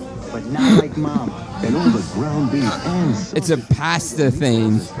 But not like Mom. And all the ground beef and... It's a pasta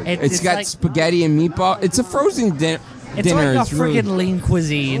thing. It's got like, spaghetti and meatball. It's a frozen dinner. It's like a It's really- friggin' lean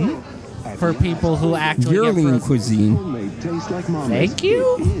cuisine for people who actually Your get lean frozen. cuisine. Thank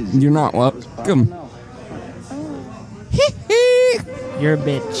you. You're not welcome. You're a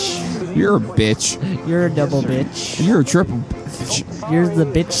bitch. You're a bitch. You're a double bitch. You're a triple bitch. You're the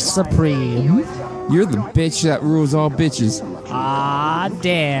bitch supreme. You're the bitch that rules all bitches. Ah,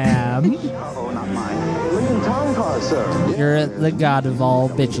 damn. Lincoln Town Car, sir. You're the god of all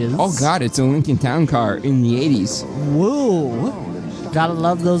bitches. Oh God, it's a Lincoln Town Car in the 80s. Woo. Gotta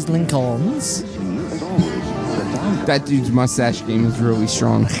love those Lincolns. That dude's mustache game is really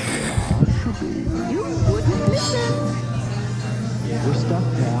strong.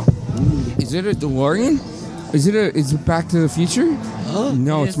 Is it a DeLorean? Is it Back to the Future?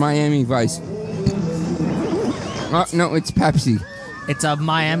 No, it's Miami Vice. No, it's Pepsi. It's a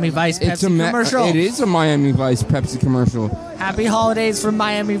Miami Vice Pepsi commercial. It is a Miami Vice Pepsi commercial. Happy holidays from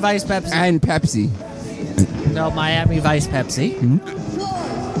Miami Vice Pepsi. And Pepsi. No, Miami Vice Pepsi.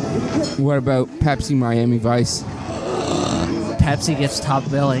 What about Pepsi Miami Vice? Pepsi gets top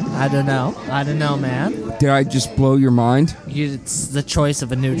billing. I don't know, man. Did I just blow your mind? It's the choice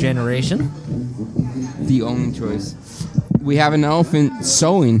of a new generation. The only choice. We have an elephant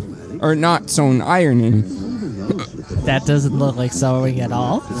sewing. Or not sewing, ironing. That doesn't look like sewing at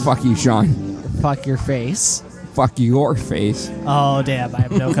all. Fuck you, Sean. Fuck your face. Fuck your face. Oh, damn. I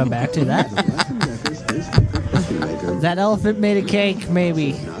have no comeback to that. That elephant made a cake,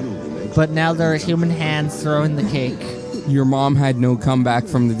 maybe. But now there are human hands throwing the cake. Your mom had no comeback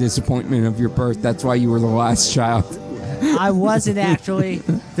from the disappointment of your birth. That's why you were the last child. I wasn't actually.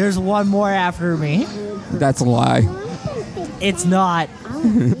 There's one more after me. That's a lie. It's not.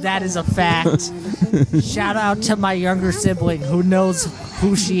 That is a fact. Shout out to my younger sibling who knows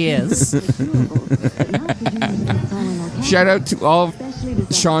who she is. Shout out to all of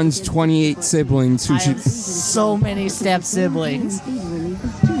Sean's 28 siblings. I have so many step siblings.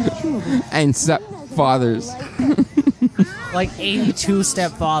 And stepfathers. Like 82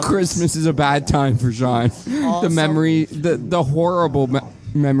 stepfathers. Christmas is a bad time for Sean. Also- The horrible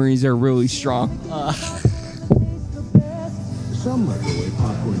memories are really strong. Some microwave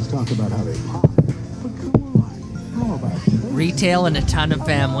popcorns talk about how they pop. But come on, how about Retail and a ton of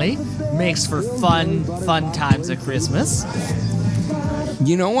family makes for fun times at Christmas.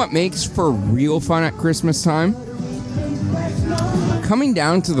 You know what makes for real fun at Christmas time? Coming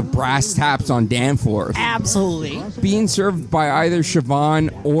down to the brass taps on Danforth. Absolutely. Being served by either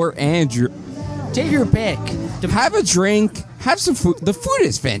Siobhan or Andrew. Take your pick. Have a drink. Have some food. The food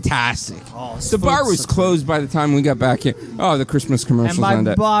is fantastic. Oh, the bar was closed by the time we got back here. Oh, the Christmas commercials And by on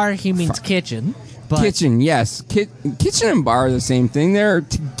that. bar, he means kitchen. But Kitchen, yes. Kitchen and bar are the same thing. They're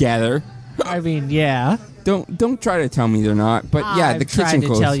together. I mean, yeah. Don't try to tell me they're not. But yeah, the I've tried kitchen to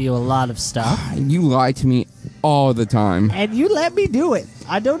closed. tell you a lot of stuff. You lie to me all the time. And you let me do it.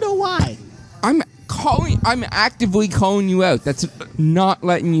 I don't know why. I'm actively calling you out. That's not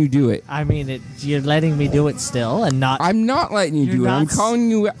letting you do it. I mean, you're letting me do it still, and not. I'm not letting you do it. I'm calling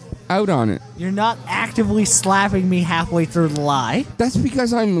you out on it. You're not actively slapping me halfway through the lie. That's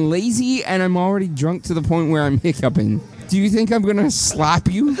because I'm lazy and I'm already drunk to the point where I'm hiccuping. Do you think I'm gonna slap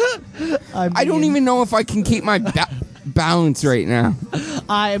you? I don't even know if I can keep my balance right now.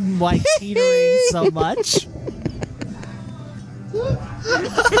 I'm like teetering so much.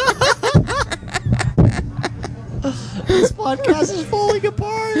 This podcast is falling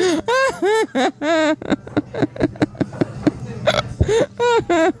apart.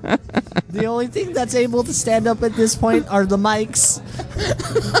 The only thing that's able to stand up at this point are the mics.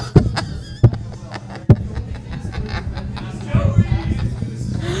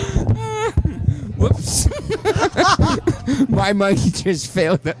 Whoops. My mic just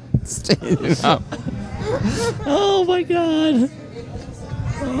failed at standing up. Oh my god.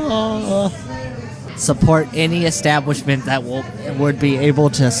 Support any establishment that would be able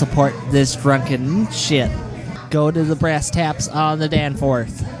to support this drunken shit. Go to the brass taps on the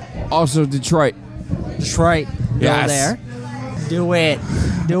Danforth. Also Detroit. Go Yes. there. Do it.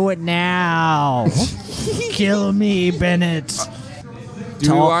 Do it now. Kill me, Bennett. Do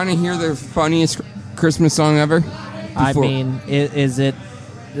you want to hear the funniest Christmas song ever? I mean, is it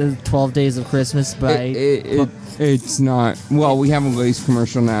 12 Days of Christmas by... It's not. Well, we have a Lay's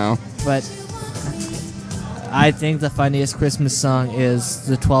commercial now. But I think the funniest Christmas song is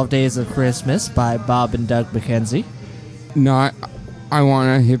The 12 Days of Christmas by Bob and Doug McKenzie. Not I Want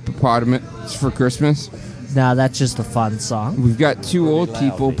a Hippopotamus for Christmas. Nah, that's just a fun song. We've got two old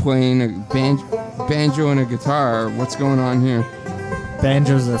people playing a banjo and a guitar. What's going on here?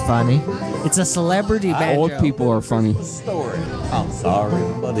 Banjos are funny. It's a celebrity banjo. Old people are funny. I'm sorry,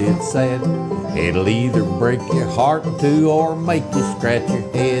 but it's sad. It'll either break your heart too or make you scratch your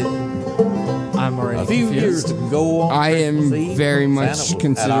head. I'm already A few years confused. ago on I am Christmas Eve, very much Santa was at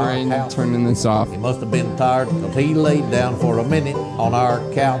considering our house. turning this off. He must have been tired because he laid down for a minute on our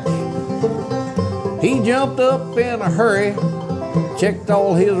couch. He jumped up in a hurry, checked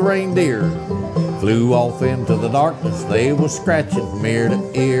all his reindeer, flew off into the darkness. They was scratching from ear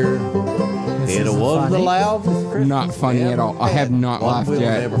to ear. It was the loudest Christmas Not funny at all. I have not one laughed we'll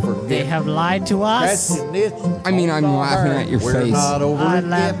yet. never forget. They have lied to us. Scratching itching I mean, I'm laughing at your We're face. not over I it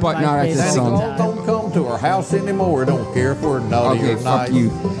laugh yet. But my not at face the every song. Santa time. Claus don't come to our house anymore. Don't care if we're naughty Okay, or fuck nice. you.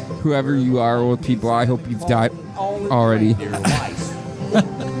 Whoever you are, old people, I hope you've died already.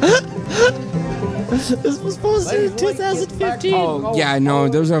 This was posted in 2015. Oh, yeah, no,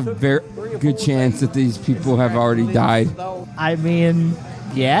 there's a very good chance that these people have already died. I mean,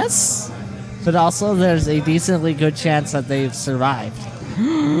 yes. But also, there's a decently good chance that they've survived.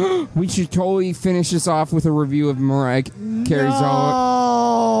 We should totally finish this off with a review of Mariah Carey's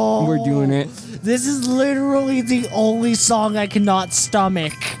All. We're doing it. This is literally the only song I cannot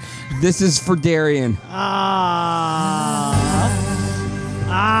stomach. This is for Darian.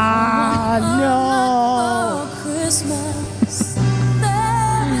 No.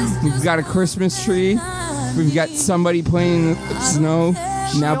 We've got a Christmas tree. We've got somebody playing in the snow.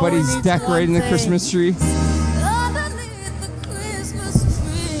 Now Buddy's decorating the Christmas tree.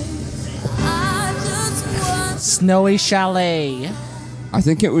 Snowy chalet. I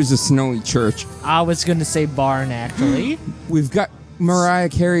think it was a snowy church. I was gonna say barn, actually. We've got Mariah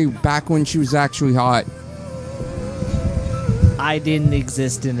Carey back when she was actually hot. I didn't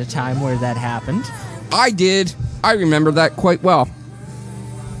exist in a time where that happened. I did. I remember that quite well.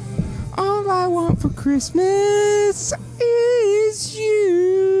 All I want for Christmas is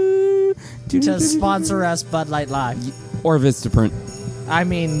you. To sponsor us, Bud Light Live. Or Vistaprint. I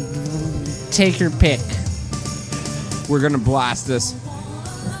mean, take your pick. We're gonna blast this.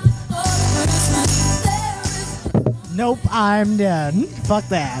 Nope, I'm done. Fuck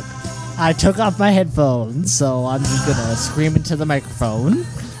that. I took off my headphones, so I'm just gonna scream into the microphone.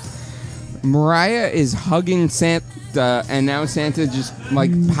 Mariah is hugging Santa, and now Santa just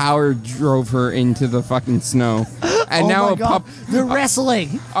power drove her into the fucking snow. And now they're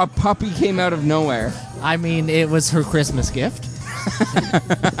wrestling. A puppy came out of nowhere. I mean, it was her Christmas gift.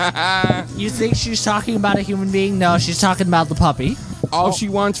 You think she's talking about a human being? No, she's talking about the puppy. All she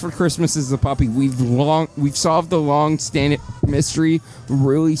wants for Christmas is the puppy. We've solved the long-standing mystery.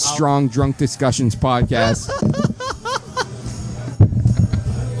 Really strong drunk discussions podcast.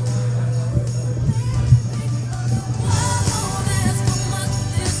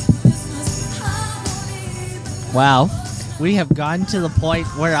 Wow. We have gotten to the point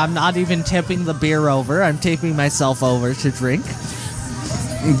where I'm not even tipping the beer over. I'm tipping myself over to drink.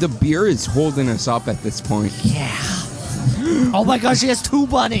 The beer is holding us up at this point. Yeah. Oh my gosh, she has 2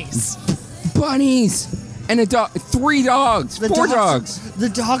 bunnies. Bunnies! And a dog. 3 dogs. 4 dogs. The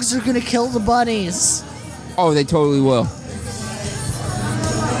dogs are going to kill the bunnies. Oh, they totally will.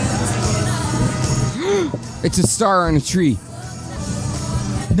 It's a star on a tree.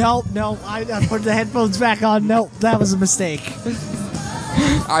 No, I put the headphones back on. No, that was a mistake.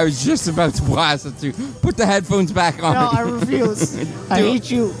 I was just about to blast it too. Put the headphones back on. No, I refuse. I hate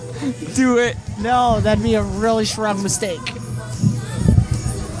you. Do it. No, that'd be a really strong mistake.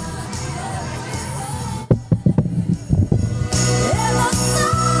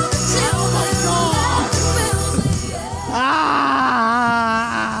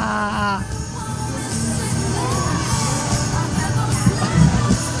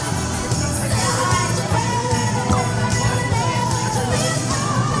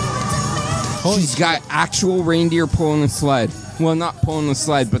 She's got actual reindeer pulling the sled. Well, not pulling the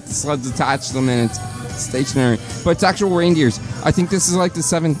sled, but the sled's attached to them and it's stationary. But it's actual reindeers. I think this is like the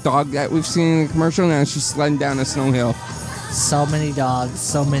 7th dog that we've seen in the commercial. Now she's sledding down a snow hill. So many dogs,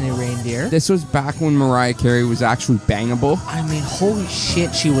 so many reindeer. This was back when Mariah Carey was actually bangable. I mean, holy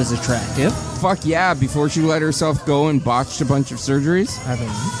shit, she was attractive. Fuck yeah, before she let herself go and botched a bunch of surgeries. I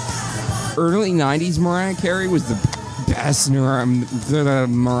mean, early 90s Mariah Carey was the best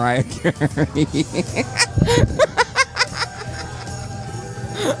Mariah Carey.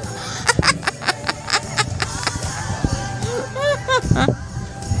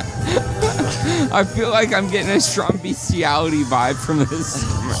 I feel like I'm getting a strong bestiality vibe from this.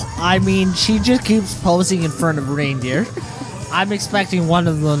 I mean, she just keeps posing in front of reindeer. I'm expecting one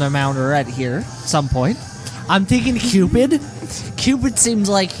of them to mount her at here at some point. I'm thinking Cupid. Cupid seems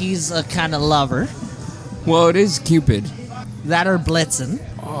like he's a kind of lover. Well, it is Cupid. That or Blitzen.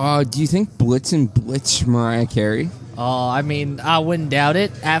 Do you think Blitzen blitzed Mariah Carey? Oh, I mean, I wouldn't doubt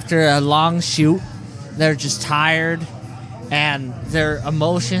it. After a long shoot, they're just tired, and their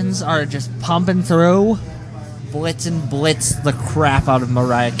emotions are just pumping through. Blitzen blitzed the crap out of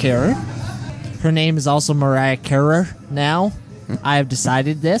Mariah Carey. Her name is also Mariah Carey now. I have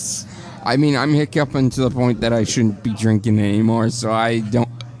decided this. I mean, I'm hiccuping to the point that I shouldn't be drinking anymore, so I don't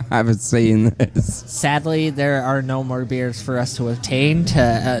have a say in this. Sadly, there are no more beers for us to attain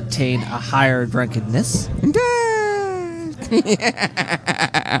a higher drunkenness.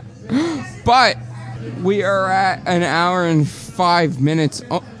 But we are at an hour and 5 minutes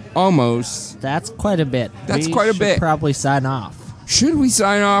almost. That's quite a bit. That's quite a bit. We should probably sign off. Should we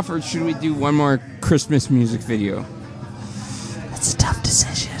sign off or should we do one more Christmas music video? That's a tough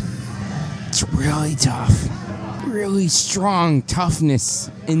decision. It's really tough. Really strong toughness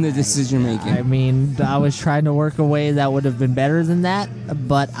in the decision making. I mean, I was trying to work a way that would have been better than that,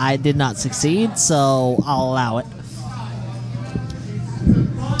 but I did not succeed, so I'll allow it.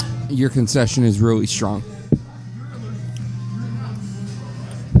 Your concession is really strong.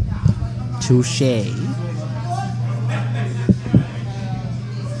 Touché.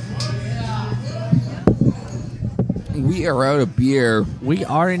 We are out of beer. We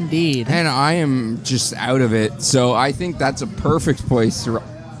are indeed. And I am just out of it. So I think that's a perfect place to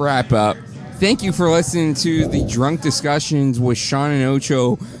wrap up. Thank you for listening to the Drunk Discussions with Sean and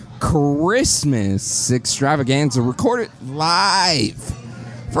Ocho Christmas extravaganza, recorded live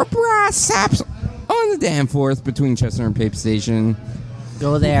for Brass Saps on the Danforth between Chester and Pape Station.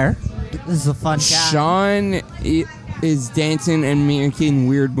 Go there. This is a fun chat. Sean is dancing and making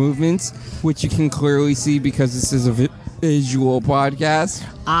weird movements, which you can clearly see because this is a visual podcast.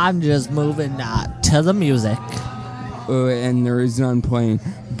 I'm just moving to the music. And there is none playing.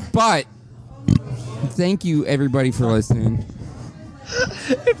 But thank you, everybody, for listening.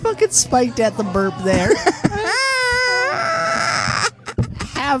 It fucking spiked at the burp there.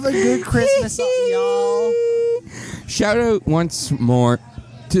 Have a good Christmas, y'all. Shout out once more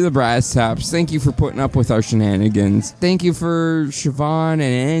to the Brass Taps. Thank you for putting up with our shenanigans. Thank you for Siobhan and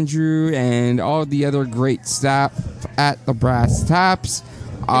Andrew and all the other great staff at the Brass Taps.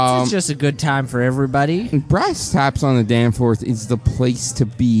 It's just a good time for everybody. Brass Taps on the Danforth is the place to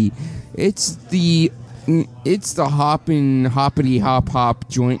be. It's the hoppity hop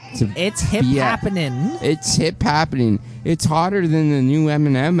joint to It's hip be at. happening. It's hip happening. It's hotter than the new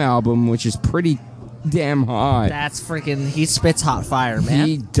Eminem album, which is pretty damn hot. That's freaking. He spits hot fire, man.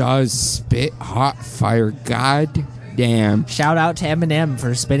 He does spit hot fire. God damn. Shout out to Eminem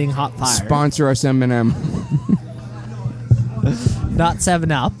for spitting hot fire. Sponsor us, Eminem. Not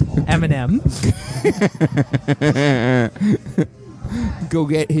 7-Up. Eminem. Go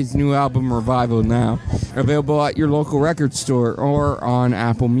get his new album, Revival, now. Available at your local record store or on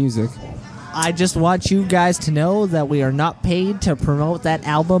Apple Music. I just want you guys to know that we are not paid to promote that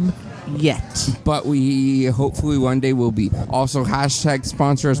album yet. But we hopefully one day will be. Also, hashtag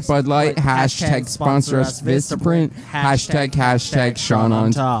sponsor us Bud Light, hashtag sponsor us Vistaprint, hashtag Sean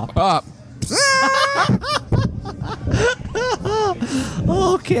on top. Up.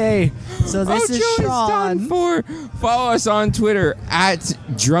 Okay, so this is Sean. Follow us on Twitter at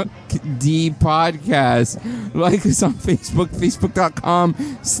DrunkDPodcast. Like us on Facebook,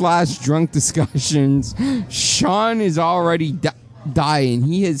 facebook.com/drunkdiscussions. Sean is already dying.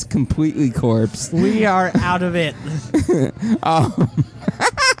 He is completely corpsed. We are out of it.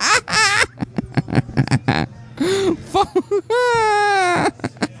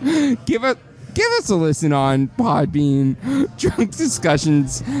 Give us a listen on Podbean,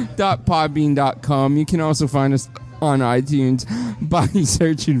 drunkdiscussions.podbean.com. You can also find us on iTunes by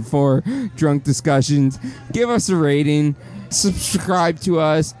searching for Drunk Discussions. Give us a rating, subscribe to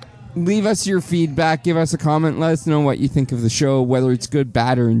us, leave us your feedback, give us a comment, let us know what you think of the show, whether it's good,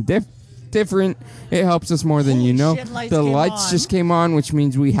 bad, or different. It helps us more than you know. The lights just came on, which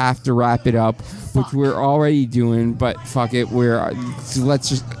means we have to wrap it up, which we're already doing, but fuck it, let's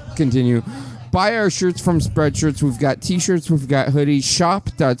just continue. Buy our shirts from Spreadshirts. We've got t-shirts, we've got hoodies.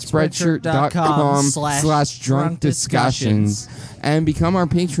 shop.spreadshirt.com/drunkdiscussions and become our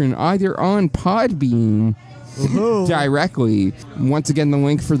patron either on Podbean directly. Once again, the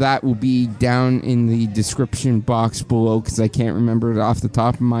link for that will be down in the description box below because I can't remember it off the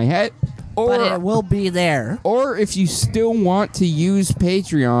top of my head. But it will be there. Or if you still want to use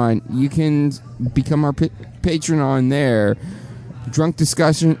Patreon, you can become our patron on there.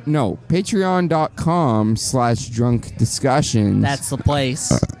 patreon.com/drunkdiscussions. That's the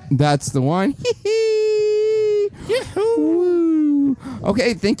place. That's the one. Yahoo!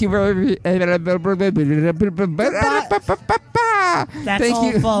 Okay, thank you very That's thank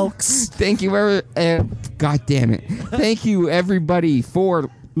all, you, folks. Thank you very. God damn it! Thank you everybody for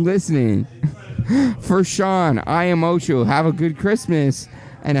listening. For Sean, I am Ocho. Have a good Christmas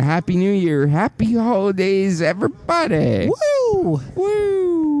and a happy New Year. Happy holidays, everybody. Woo! Woo!